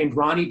better, named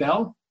Ronnie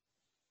Bell.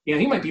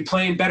 He might be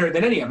playing better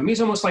than any of them.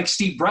 He's almost like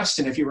Steve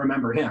Breston, if you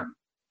remember him.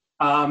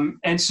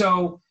 And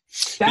so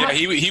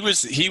he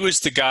was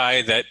the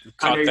guy that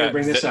caught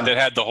that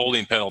had the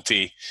holding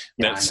penalty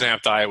that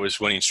snapped Iowa's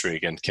winning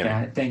streak. And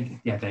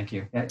thank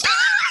you.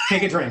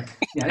 Take a drink.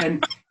 Yeah,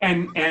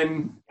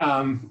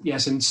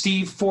 yes, and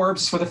Steve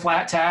Forbes for the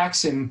flat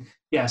tax, and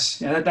yes,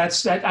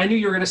 that's that. I knew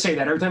you were going to say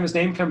that. Every time his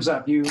name comes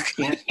up, you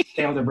can't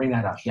fail to bring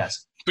that up.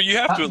 Yes, but you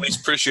have to at least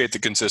appreciate the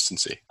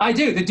consistency. I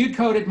do. The dude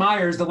code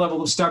admires the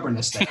level of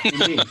stubbornness there.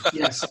 Indeed,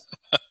 yes.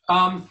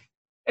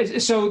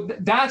 So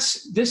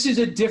this is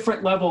a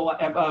different level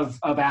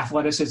of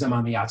athleticism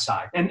on the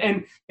outside,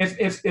 and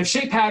if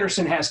Shea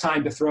Patterson has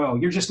time to throw,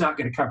 you're just not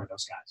going to cover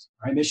those guys.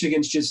 Right?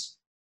 Michigan's just.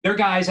 Their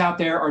guys out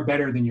there are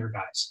better than your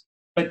guys.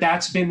 But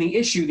that's been the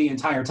issue the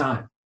entire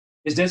time,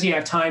 is does he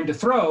have time to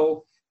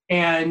throw?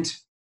 And,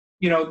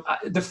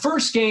 the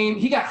first game,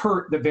 he got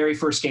hurt the very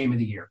first game of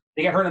the year.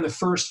 He got hurt on the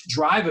first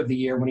drive of the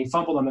year when he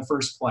fumbled on the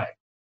first play.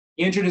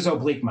 He injured his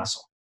oblique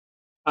muscle.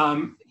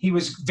 He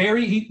was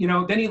then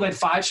he led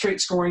 5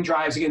 straight scoring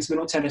drives against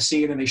Middle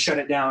Tennessee, and then they shut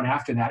it down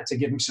after that to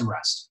give him some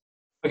rest.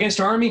 Against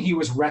Army, he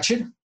was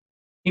wretched.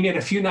 He made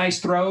a few nice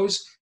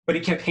throws, but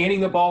he kept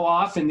handing the ball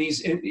off. And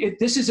this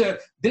is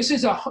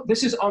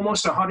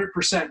almost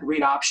 100%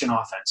 read option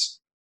offense.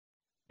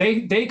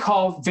 They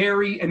call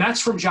and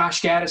that's from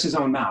Josh Gaddis's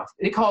own mouth.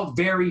 They call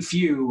very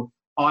few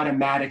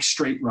automatic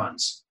straight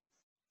runs,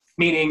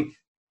 meaning,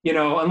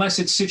 unless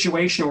it's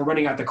situational or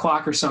running out the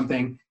clock or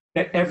something,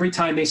 that every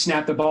time they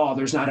snap the ball,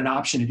 there's not an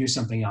option to do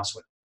something else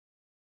with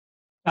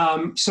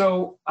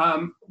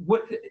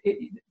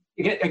it.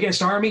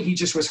 Against Army, he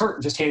just was hurt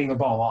and just handing the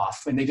ball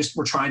off, and they just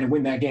were trying to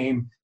win that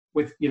game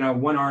with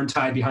one arm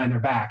tied behind their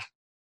back.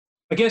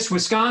 Against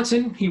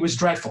Wisconsin, he was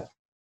dreadful,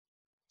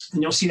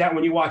 and you'll see that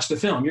when you watch the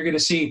film. You're going to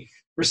see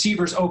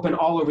receivers open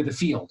all over the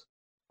field,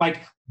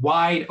 like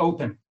wide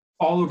open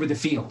all over the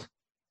field,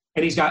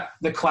 and he's got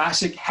the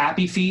classic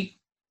happy feet.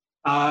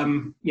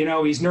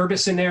 He's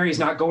nervous in there. He's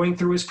not going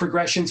through his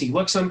progressions. He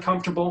looks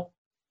uncomfortable.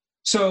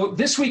 So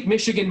this week,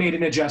 Michigan made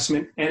an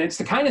adjustment, and it's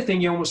the kind of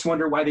thing you almost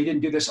wonder why they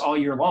didn't do this all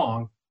year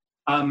long.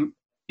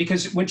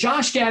 Because when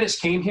Josh Gaddis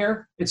came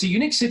here, it's a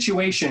unique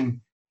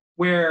situation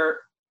where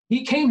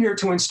he came here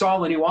to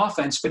install a new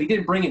offense, but he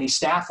didn't bring any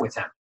staff with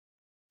him.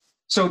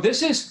 So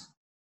this is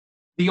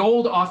the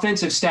old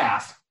offensive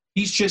staff.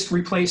 He's just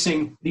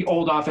replacing the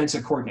old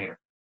offensive coordinator.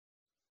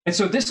 And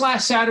so this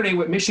last Saturday,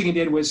 what Michigan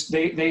did was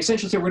they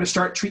essentially said, we're going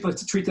to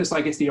treat this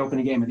like it's the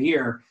opening game of the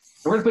year.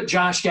 And we're going to put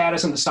Josh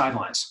Gaddis on the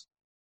sidelines.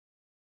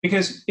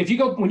 Because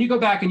when you go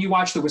back and you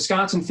watch the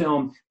Wisconsin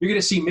film, you're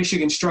going to see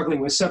Michigan struggling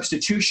with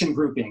substitution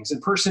groupings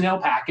and personnel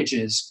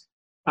packages.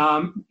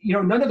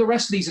 None of the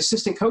rest of these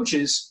assistant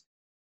coaches,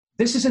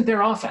 this isn't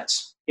their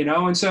offense,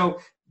 and so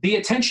the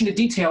attention to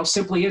detail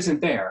simply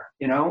isn't there,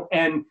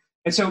 and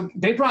so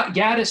they brought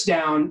Gaddis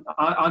down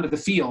onto the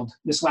field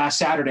this last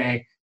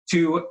Saturday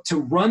to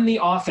run the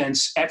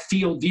offense at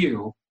field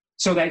view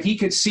so that he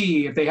could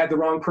see if they had the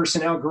wrong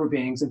personnel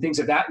groupings and things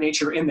of that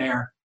nature in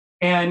there.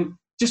 And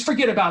just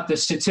forget about the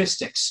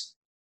statistics.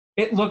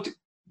 It looked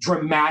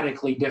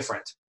dramatically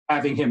different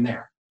having him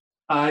there.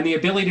 And the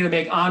ability to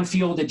make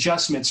on-field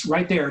adjustments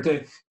right there,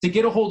 to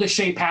get a hold of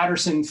Shea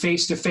Patterson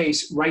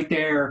face-to-face right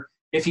there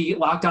if he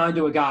locked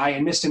onto a guy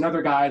and missed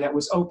another guy that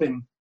was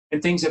open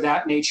and things of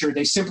that nature.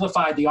 They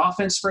simplified the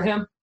offense for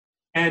him.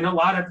 And a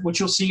lot of what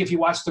you'll see if you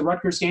watch the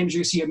Rutgers games,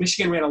 you'll see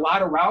Michigan ran a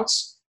lot of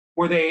routes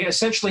where they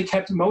essentially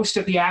kept most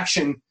of the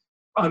action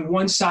on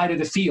one side of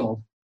the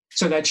field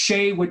so that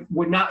Shea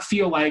would not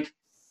feel like,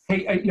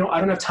 hey, I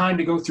don't have time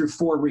to go through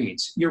 4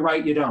 reads. You're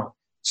right, you don't.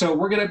 So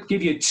we're going to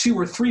give you 2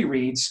 or 3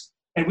 reads,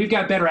 and we've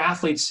got better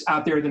athletes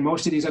out there than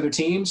most of these other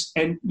teams,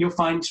 and you'll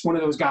find one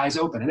of those guys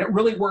open. And it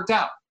really worked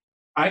out.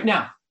 All right,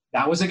 now,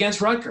 that was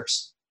against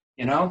Rutgers,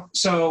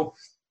 So,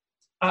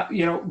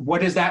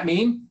 what does that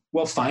mean?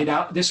 We'll find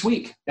out this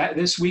week.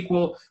 This week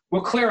we'll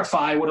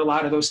clarify what a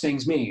lot of those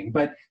things mean.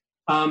 But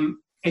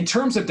in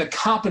terms of the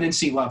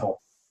competency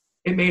level,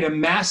 it made a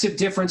massive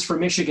difference for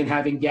Michigan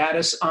having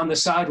Gaddis on the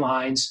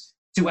sidelines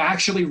to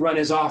actually run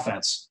his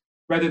offense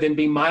rather than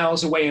be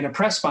miles away in a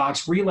press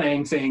box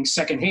relaying things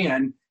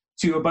secondhand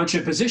to a bunch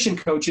of position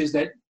coaches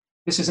that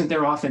this isn't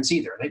their offense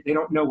either. They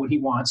don't know what he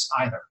wants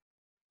either.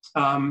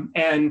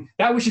 And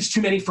that was just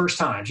too many first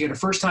times. You had a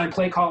first-time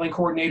play calling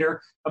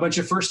coordinator, a bunch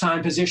of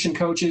first-time position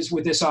coaches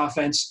with this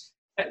offense.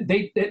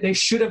 They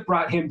should have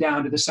brought him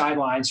down to the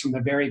sidelines from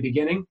the very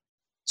beginning.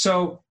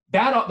 So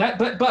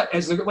but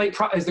as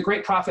the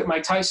great prophet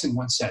Mike Tyson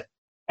once said,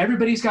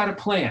 everybody's got a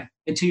plan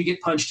until you get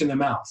punched in the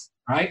mouth.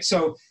 All right.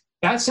 So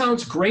that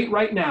sounds great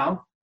right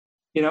now.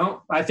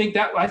 I think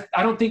I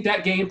don't think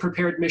that game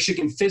prepared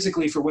Michigan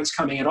physically for what's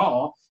coming at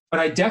all, but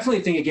I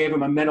definitely think it gave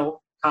them a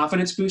mental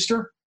confidence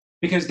booster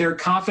because their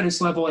confidence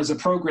level as a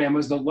program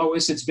was the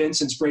lowest it's been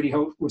since Brady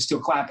Hoke was still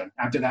clapping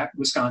after that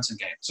Wisconsin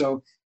game.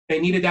 So they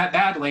needed that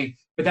badly,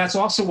 but that's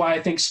also why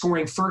I think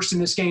scoring first in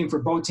this game for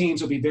both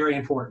teams will be very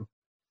important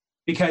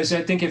because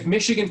I think if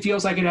Michigan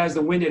feels like it has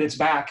the wind at its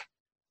back,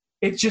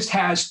 it just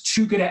has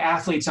too good of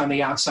athletes on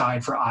the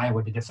outside for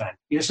Iowa to defend.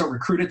 You just don't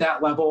recruit at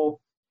that level.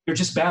 They're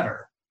just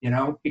better.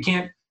 You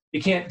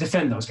can't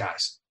defend those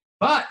guys.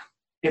 But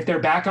if they're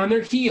back on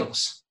their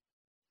heels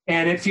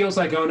and it feels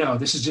like, oh no,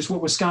 this is just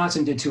what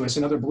Wisconsin did to us,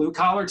 another blue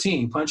collar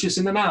team, punch us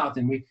in the mouth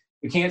and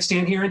we can't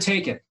stand here and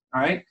take it.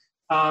 All right.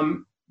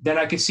 Then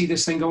I could see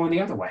this thing going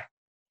the other way.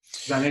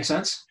 Does that make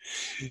sense?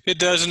 It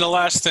does. And the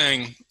last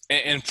thing,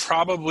 and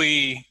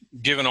probably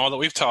given all that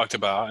we've talked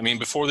about, I mean,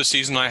 before the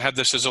season, I had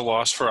this as a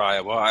loss for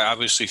Iowa. I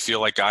obviously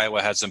feel like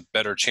Iowa has a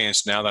better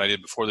chance now than I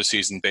did before the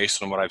season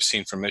based on what I've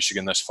seen from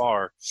Michigan thus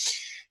far.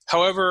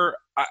 However,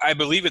 I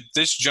believe at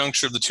this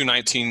juncture of the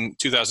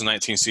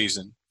 2019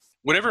 season,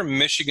 whatever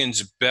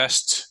Michigan's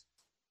best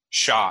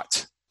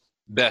shot,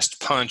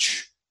 best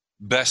punch,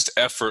 best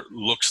effort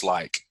looks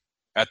like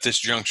at this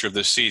juncture of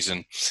this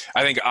season,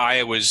 I think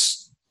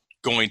Iowa's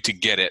going to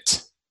get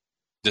it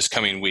this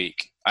coming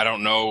week. I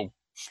don't know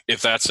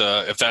if that's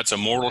a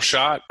mortal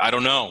shot. I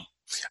don't know.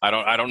 I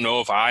don't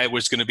know if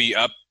Iowa's going to be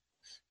up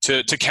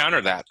to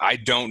counter that. I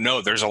don't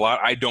know. There's a lot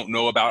I don't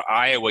know about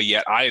Iowa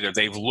yet either.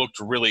 They've looked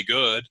really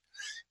good,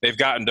 They've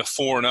gotten to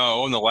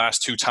 4-0, and the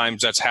last 2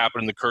 times that's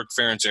happened in the Kirk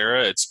Ferentz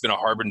era, it's been a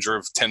harbinger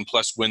of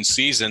 10-plus win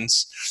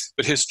seasons.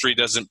 But history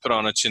doesn't put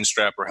on a chin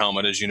strap or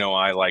helmet, as you know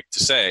I like to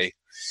say.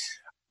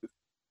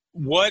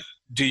 What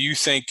do you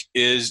think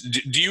is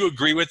 – do you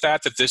agree with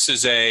that this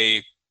is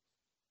a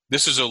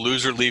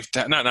loser leave –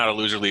 not a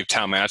loser leave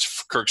town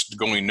match. Kirk's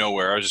going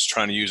nowhere. I was just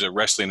trying to use a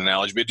wrestling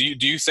analogy. But do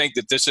you think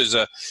that this is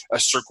a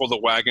circle the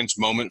wagons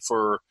moment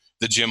for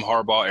the Jim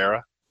Harbaugh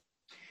era?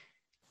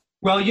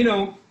 Well, you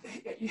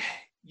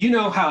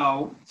know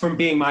how, from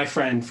being my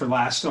friend for the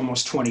last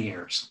almost 20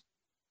 years,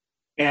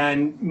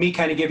 and me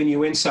kind of giving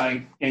you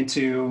insight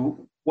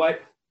into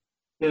what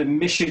the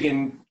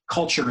Michigan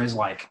culture is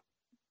like,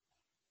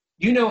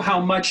 you know how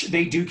much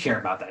they do care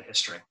about that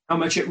history, how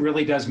much it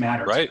really does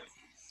matter. Right.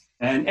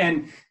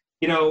 And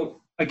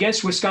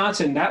against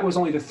Wisconsin, that was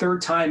only the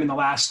 3rd time in the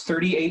last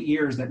 38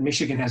 years that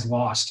Michigan has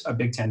lost a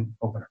Big Ten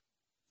opener.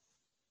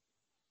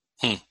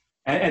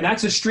 And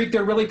that's a streak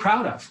they're really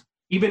proud of.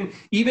 Even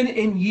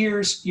in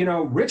years,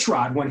 Rich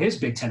Rod won his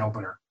Big Ten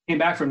opener, came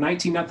back from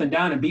 19-0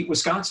 down and beat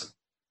Wisconsin.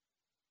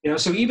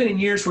 So even in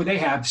years where they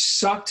have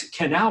sucked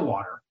canal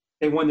water,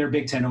 they won their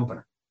Big Ten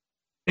opener.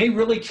 They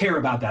really care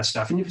about that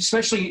stuff, and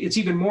especially it's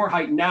even more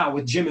heightened now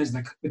with Jimmy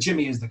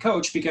as the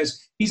coach,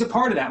 because he's a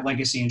part of that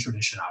legacy and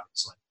tradition.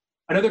 Obviously,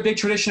 another big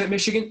tradition at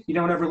Michigan: you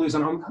don't ever lose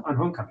on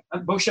homecoming.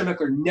 Bo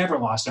Schembechler never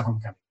lost a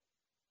homecoming.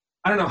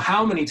 I don't know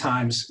how many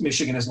times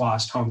Michigan has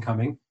lost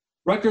homecoming.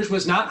 Rutgers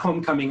was not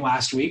homecoming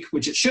last week,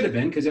 which it should have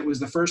been because it was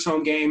the first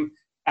home game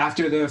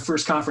after the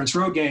first conference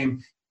road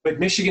game. But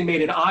Michigan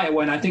made it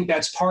Iowa, and I think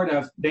that's part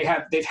of they've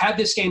had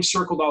this game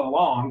circled all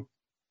along,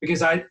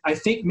 because I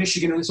think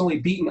Michigan has only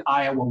beaten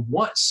Iowa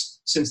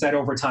once since that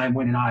overtime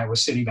win in Iowa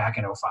City back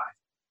in 2005,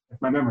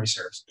 if my memory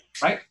serves.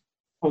 Right?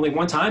 Only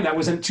one time. That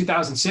was in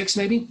 2006,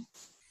 maybe.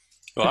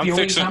 Well, the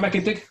only time I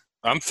can think.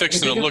 I'm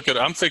fixing to look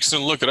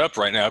it up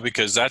right now,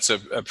 because that's a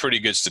pretty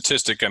good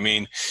statistic. I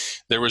mean,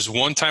 there was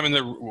one time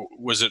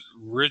was it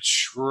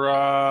Rich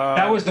Rod?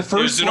 That was the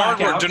first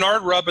blackout.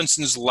 Denard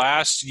Robinson's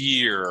last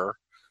year,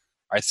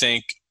 I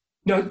think.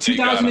 No,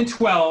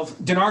 2012,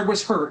 Denard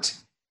was hurt.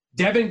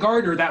 Devin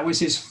Gardner, that was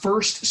his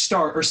first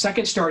start or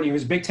second start, and he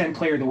was Big Ten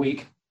Player of the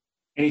Week,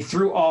 and he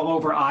threw all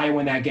over Iowa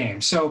in that game.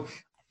 So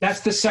that's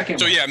the second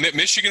one. Yeah,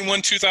 Michigan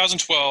won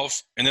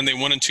 2012, and then they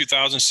won in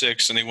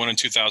 2006, and they won in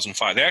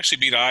 2005. They actually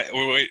beat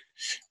Iowa.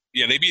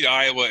 They beat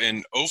Iowa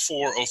in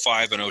 04,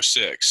 05, and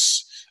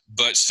 06.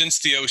 But since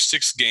the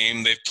 06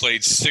 game, they've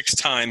played 6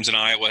 times, and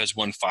Iowa has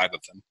won 5 of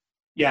them.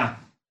 Yeah.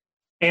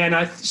 And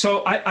I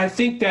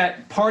think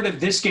that part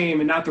of this game,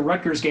 and not the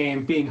Rutgers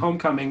game being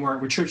homecoming, where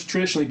it would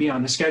traditionally be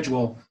on the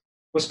schedule,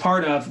 was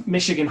part of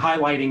Michigan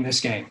highlighting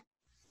this game.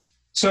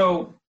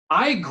 So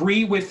I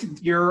agree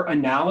with your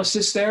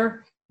analysis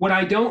there. What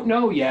I don't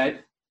know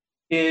yet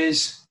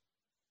is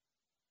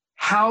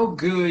how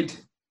good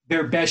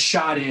their best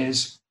shot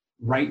is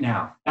right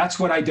now. That's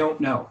what I don't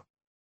know.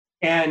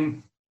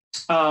 And,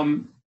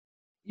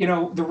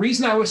 the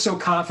reason I was so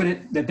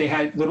confident that they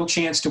had little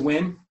chance to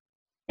win,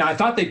 now I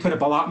thought they put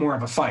up a lot more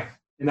of a fight.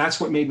 And that's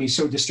what made me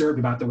so disturbed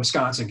about the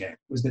Wisconsin game,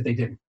 was that they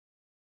didn't.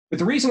 But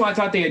the reason why I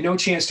thought they had no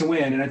chance to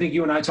win, and I think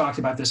you and I talked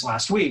about this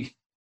last week,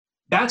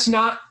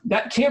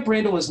 that Camp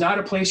Randall is not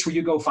a place where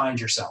you go find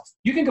yourself.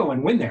 You can go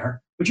and win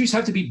there, but you just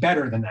have to be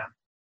better than them.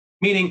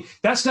 Meaning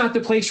that's not the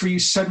place where you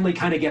suddenly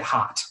kind of get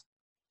hot.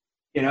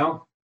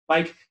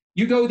 Like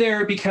you go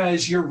there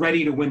because you're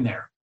ready to win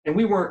there. And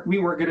we weren't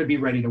going to be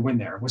ready to win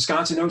there.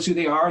 Wisconsin knows who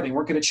they are. They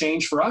weren't going to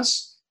change for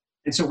us.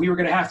 And so we were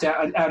going to have to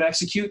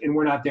out-execute, and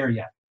we're not there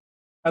yet.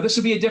 Now, this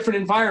will be a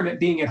different environment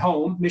being at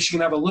home.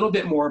 Michigan have a little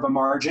bit more of a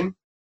margin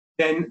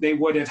than they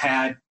would have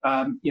had,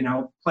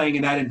 playing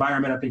in that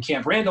environment up in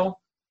Camp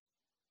Randall,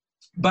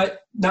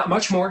 but not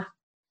much more.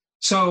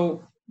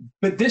 So,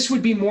 but this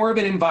would be more of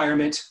an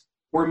environment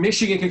where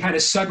Michigan can kind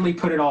of suddenly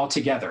put it all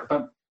together.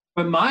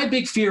 But my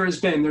big fear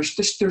has been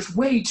there's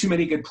way too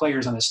many good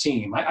players on this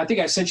team. I think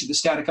I sent you the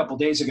stat a couple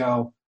days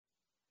ago.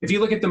 If you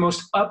look at the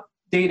most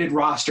updated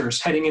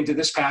rosters heading into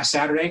this past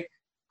Saturday,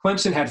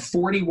 Clemson had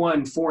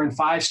 41 4- and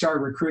 5-star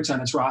recruits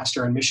on its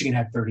roster, and Michigan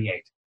had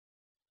 38.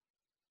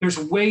 There's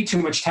way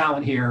too much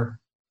talent here.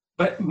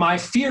 But my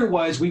fear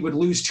was we would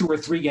lose 2 or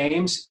 3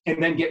 games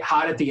and then get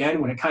hot at the end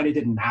when it kind of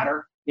didn't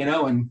matter,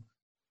 and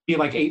be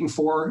like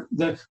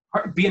 8-4,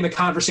 be in the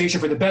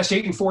conversation for the best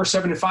 8-4,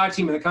 7-5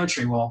 team in the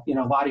country. Well,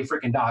 Lottie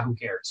freaking da, who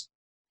cares?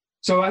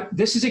 So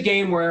this is a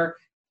game where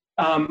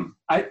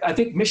I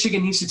think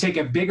Michigan needs to take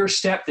a bigger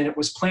step than it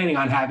was planning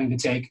on having to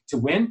take to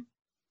win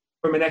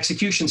from an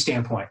execution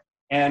standpoint.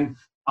 And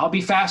I'll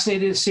be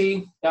fascinated to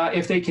see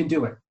if they can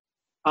do it.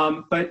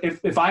 But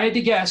if I had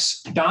to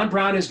guess, Don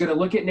Brown is going to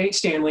look at Nate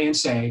Stanley and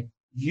say,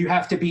 you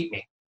have to beat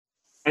me.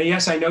 And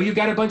yes, I know you've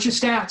got a bunch of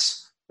stats,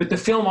 but the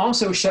film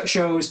also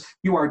shows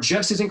you are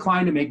just as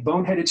inclined to make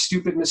boneheaded,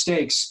 stupid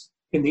mistakes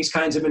in these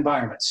kinds of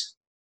environments.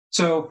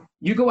 So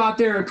you go out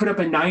there and put up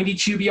a 90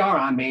 QBR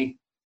on me,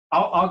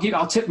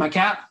 I'll tip my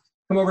cap,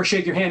 come over,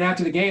 shake your hand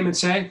after the game and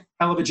say,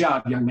 hell of a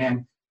job, young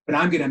man. But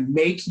I'm going to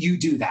make you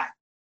do that.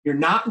 You're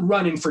not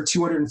running for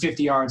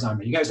 250 yards on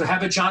me. You guys don't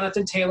have a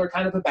Jonathan Taylor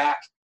kind of a back.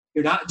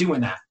 You're not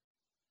doing that.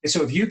 And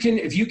so if you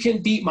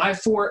can beat my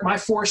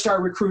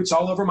four-star recruits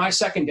all over my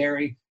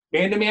secondary,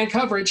 man-to-man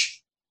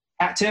coverage,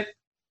 hat tip,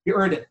 you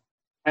earned it.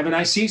 Have a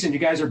nice season. You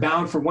guys are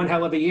bound for one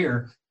hell of a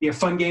year. Be a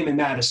fun game in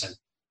Madison.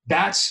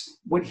 That's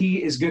what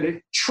he is going to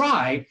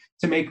try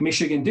to make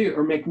Michigan do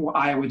or make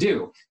Iowa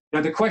do.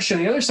 Now, the question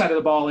on the other side of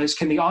the ball is,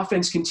 can the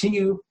offense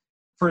continue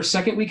for a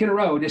second week in a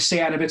row to stay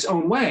out of its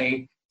own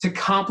way to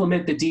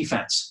complement the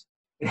defense?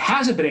 It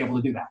hasn't been able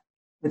to do that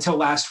until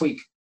last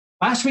week.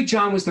 Last week,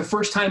 John, was the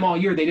first time all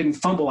year they didn't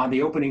fumble on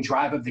the opening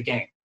drive of the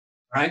game,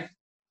 right?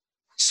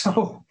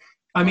 So,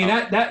 I mean,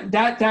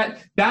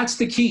 that's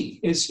the key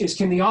is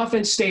can the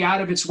offense stay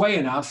out of its way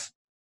enough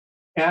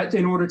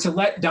in order to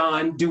let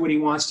Don do what he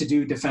wants to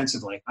do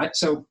defensively.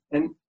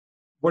 And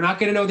we're not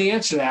going to know the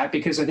answer to that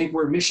because I think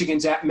where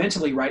Michigan's at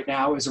mentally right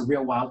now is a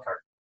real wild card.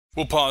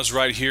 We'll pause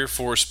right here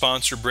for a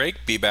sponsor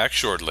break. Be back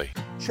shortly.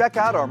 Check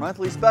out our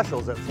monthly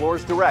specials at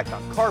Floors Direct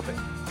on carpet,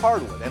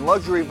 hardwood, and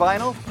luxury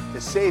vinyl to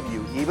save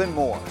you even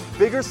more.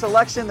 Bigger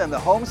selection than the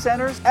home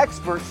centers,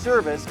 expert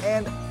service,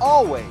 and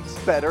always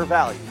better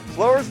value.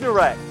 Floors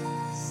Direct.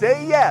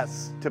 Say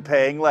yes to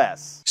paying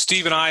less.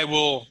 Steve and I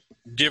will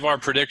give our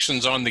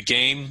predictions on the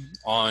game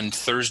on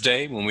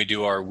Thursday when we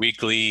do our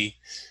weekly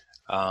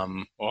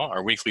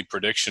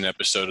prediction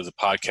episode of the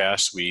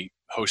podcast. We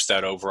host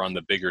that over on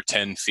the Bigger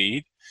 10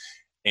 feed.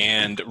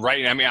 And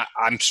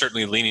I'm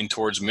certainly leaning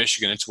towards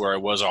Michigan. It's where I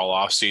was all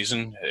off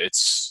season.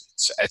 It's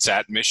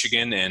at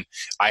Michigan, and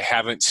I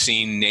haven't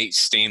seen Nate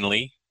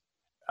Stanley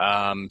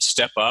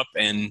step up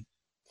and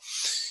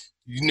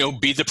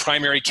be the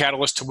primary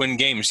catalyst to win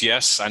games.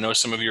 Yes, I know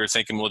some of you are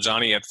thinking, well,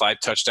 Johnny had 5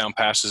 touchdown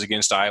passes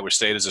against Iowa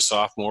State as a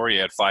sophomore. He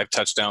had 5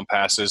 touchdown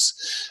passes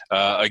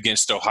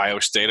against Ohio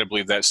State, I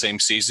believe, that same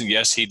season.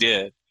 Yes, he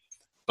did.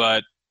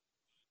 But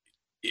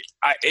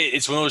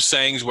it's one of those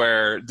things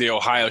where the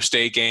Ohio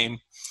State game,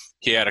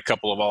 he had a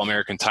couple of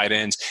All-American tight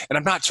ends. And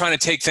I'm not trying to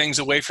take things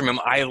away from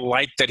him. I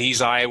like that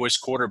he's Iowa's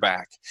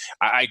quarterback.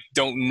 I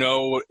don't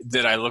know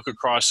that I look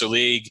across the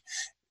league,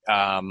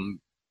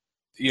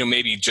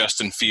 maybe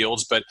Justin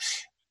Fields, but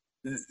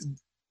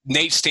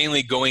Nate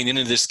Stanley going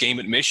into this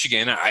game at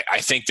Michigan, I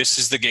think this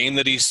is the game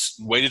that he's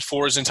waited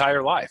for his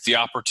entire life. The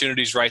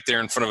opportunity's right there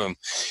in front of him.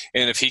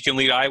 And if he can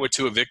lead Iowa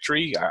to a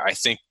victory, I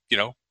think,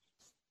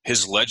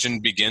 his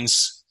legend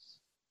his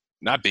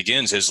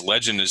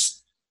legend is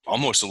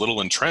almost a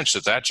little entrenched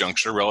at that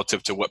juncture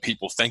relative to what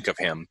people think of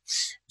him.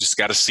 Just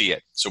got to see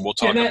it. So we'll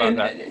talk about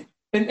that.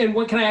 And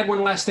what, can I add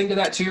one last thing to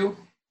that too?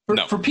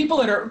 For people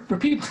that are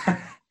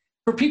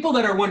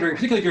wondering,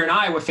 particularly if you're an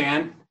Iowa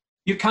fan,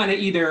 you've kind of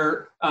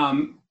either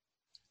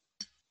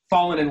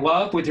fallen in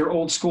love with your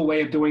old school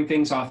way of doing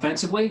things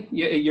offensively.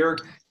 You're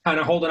kind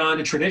of holding on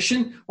to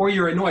tradition, or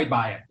you're annoyed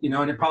by it,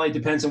 and it probably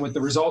depends on what the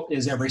result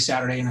is every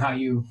Saturday and how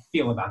you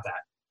feel about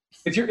that.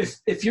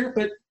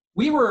 But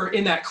we were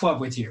in that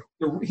club with you.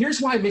 Here's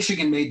why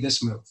Michigan made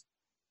this move.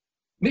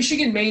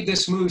 Michigan made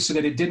this move so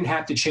that it didn't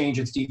have to change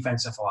its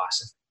defensive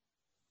philosophy.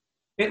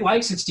 It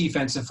likes its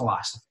defensive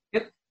philosophy.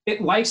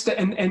 It likes that,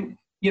 and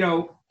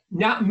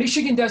now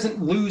Michigan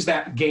doesn't lose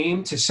that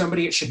game to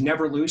somebody it should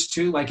never lose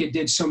to, like it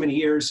did so many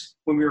years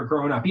when we were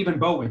growing up. Even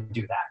Bo would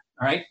do that,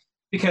 all right?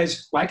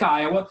 Because like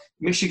Iowa,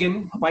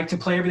 Michigan liked to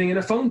play everything in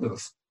a phone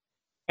booth.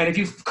 And if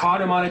you caught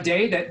them on a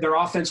day that their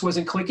offense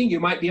wasn't clicking, you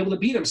might be able to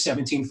beat them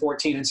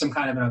 17-14 in some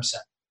kind of an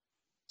upset.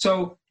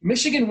 So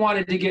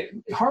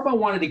Harbaugh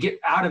wanted to get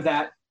out of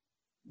that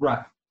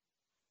rut.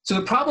 So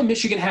the problem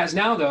Michigan has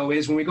now, though,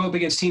 is when we go up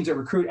against teams that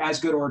recruit as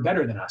good or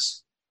better than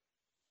us,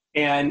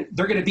 and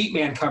they're going to beat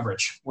man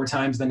coverage more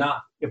times than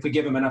not if we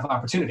give them enough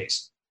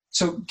opportunities.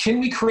 So can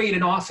we create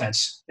an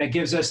offense that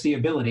gives us the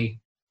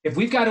ability, if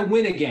we've got to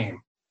win a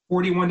game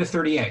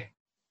 41-38,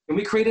 and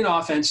we create an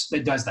offense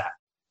that does that?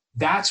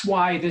 That's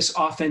why this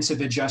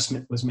offensive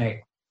adjustment was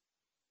made.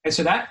 And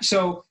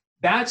so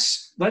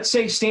that's, let's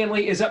say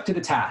Stanley is up to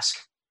the task.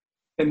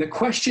 Then the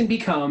question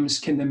becomes,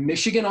 can the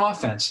Michigan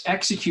offense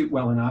execute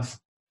well enough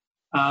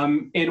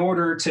in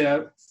order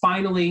to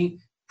finally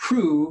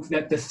prove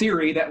that the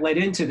theory that led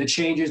into the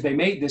changes they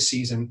made this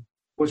season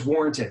was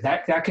warranted?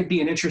 That could be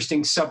an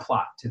interesting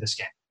subplot to this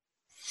game.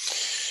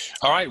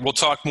 All right, we'll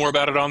talk more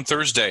about it on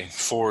Thursday.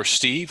 For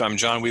Steve, I'm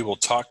John. We will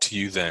talk to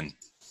you then.